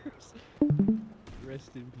players.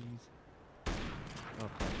 Rest in peace. Oh,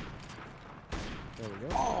 fuck. There we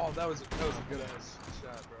go. Oh, that was a good ass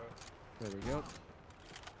shot, bro. There we go.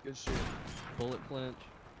 Good shit. Bullet flinch.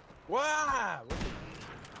 Wow!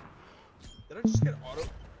 Did I just get auto?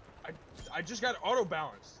 I just got auto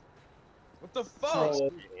balance. What the fuck?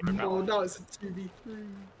 Oh, no, it's a 2v3.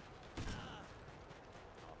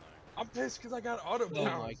 I'm pissed because I got auto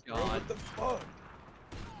balance. Oh my bro. god. What the fuck?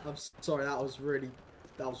 I'm sorry, that was really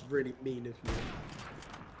mean of you.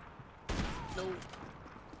 No.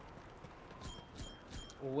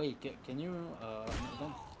 Oh, wait, can you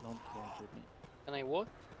don't shoot me. Can I what?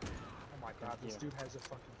 Oh my god, this dude has a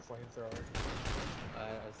fucking flamethrower.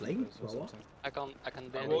 Flamethrower? I can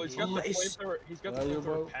barely. Well, he's got the flamethrower. He's got the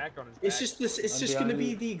flamethrower pack on his back. It's just this. It's just gonna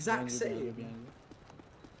be the exact same.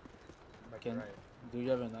 Do you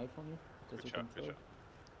have a knife on you that you can throw?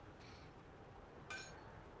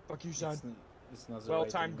 Fuck you, son. It's not the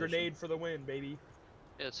Well-timed right grenade for the win, baby.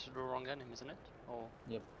 It's the wrong enemy, isn't it? Oh.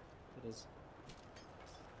 Yep, it is.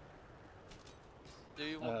 Do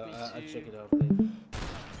you want me to? I'll check it out later.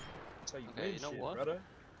 That's how you Okay, win you know shit, what? brother.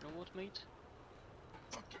 You know what, mate?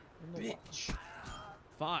 Bitch.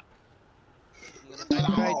 Fuck.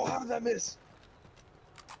 Oh, how did that miss?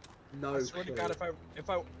 No. I swear to God, if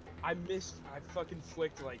I missed, I fucking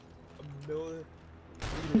flicked like a millimeter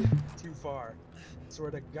too far. I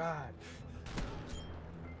swear to God.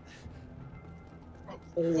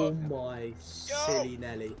 Oh my silly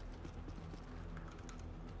Nelly.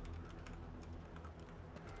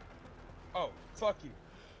 Oh, fuck you.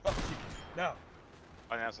 Fuck you. No.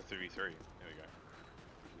 Oh, now it's a 3v3. There we go.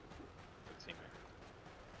 Good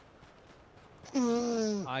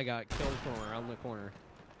teammate. I got killed from around the corner.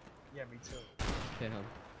 Yeah, me too. Hit him.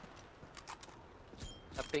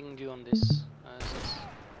 I pinged you on this.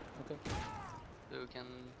 Okay. So you can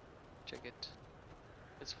check it.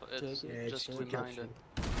 It's Yeah, just a it's reminder.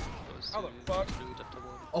 How the fuck? Do it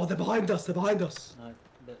afterward. Oh, they're behind us. They're behind us.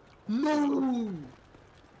 No.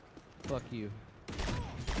 Fuck you.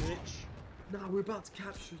 Bitch. Nah, we're about to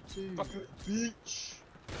capture it too. Fucking bitch.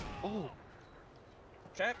 Oh.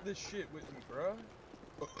 Cap this shit with me, bro.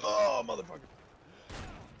 Oh, motherfucker.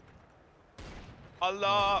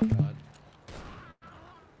 Allah. Oh, God.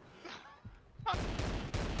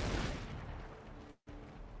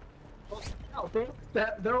 Oh, bro.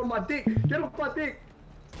 They're on my dick. Get off my dick.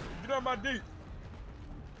 Get on my dick.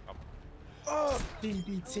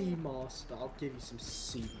 CBT master. I'll give you some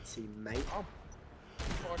CBT, mate.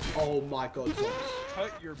 Oh my god.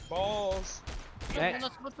 Cut your balls.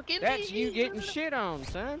 That's you getting shit on,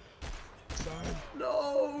 son. Son.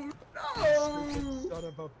 No. Stupid son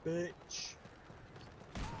of a bitch.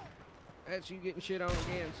 That's you getting shit on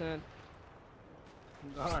again, son.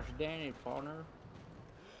 Gosh dang it, partner.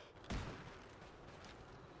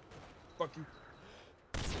 Fuck you.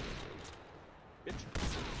 Bitch.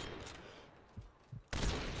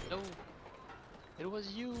 No. It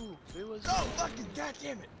was you. It was you. Fucking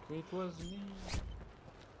goddamn it. It was me.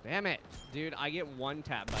 Damn it. Dude, I get one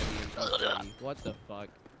tap by being so What the fuck?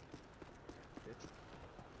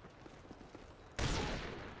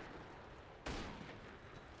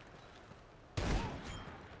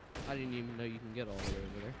 I didn't even know you can get all the way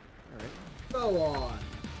over there. Alright. Go on.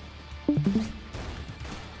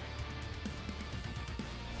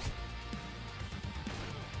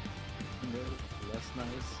 Less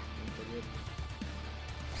nice.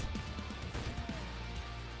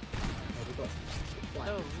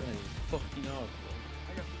 hell? Fucking off,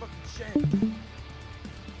 I got fucking shit.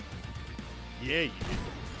 Yeah, you did.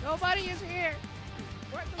 Nobody is here.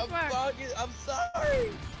 What the fuck? I'm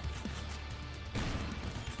sorry.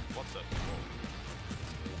 What's up?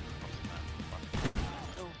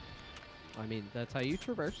 I mean, that's how you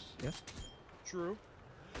traverse. Yes. True.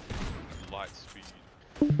 Light speed.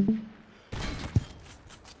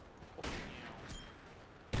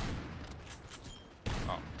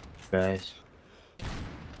 Oh. Guys.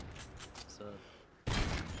 What's up?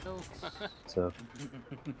 No. What's up?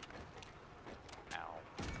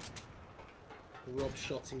 Rob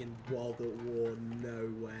shotting in World at War, no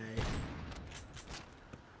way.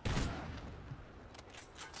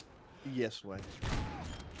 Yes, way.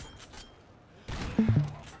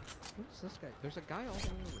 What's this guy? There's a guy all the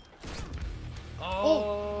way over.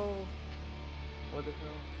 Oh! What the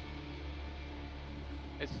hell?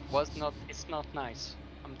 It's not nice.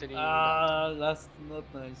 I'm telling you. That's not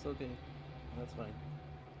nice. Okay, that's fine.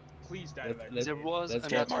 Please die. There was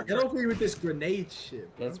Get off me with this grenade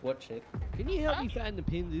shit. Bro. Let's watch it. Can you help me find the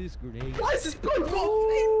pin to this grenade? Why is this bloke got a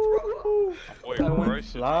flamethrower?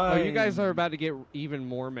 Oh, you guys are about to get even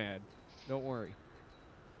more mad. Don't worry.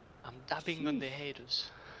 I'm dabbing on the haters.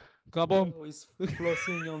 Kaboom! Oh, he's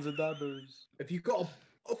flossing on the dabbers. Have you got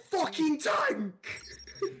a fucking tank?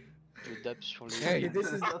 You dab surely. Hey,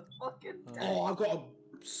 this is a fucking tank. Oh, I got a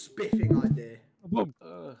spiffing idea. Boom.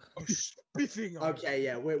 Oh, spiffing. Okay,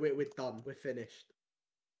 yeah, we're done. We're finished.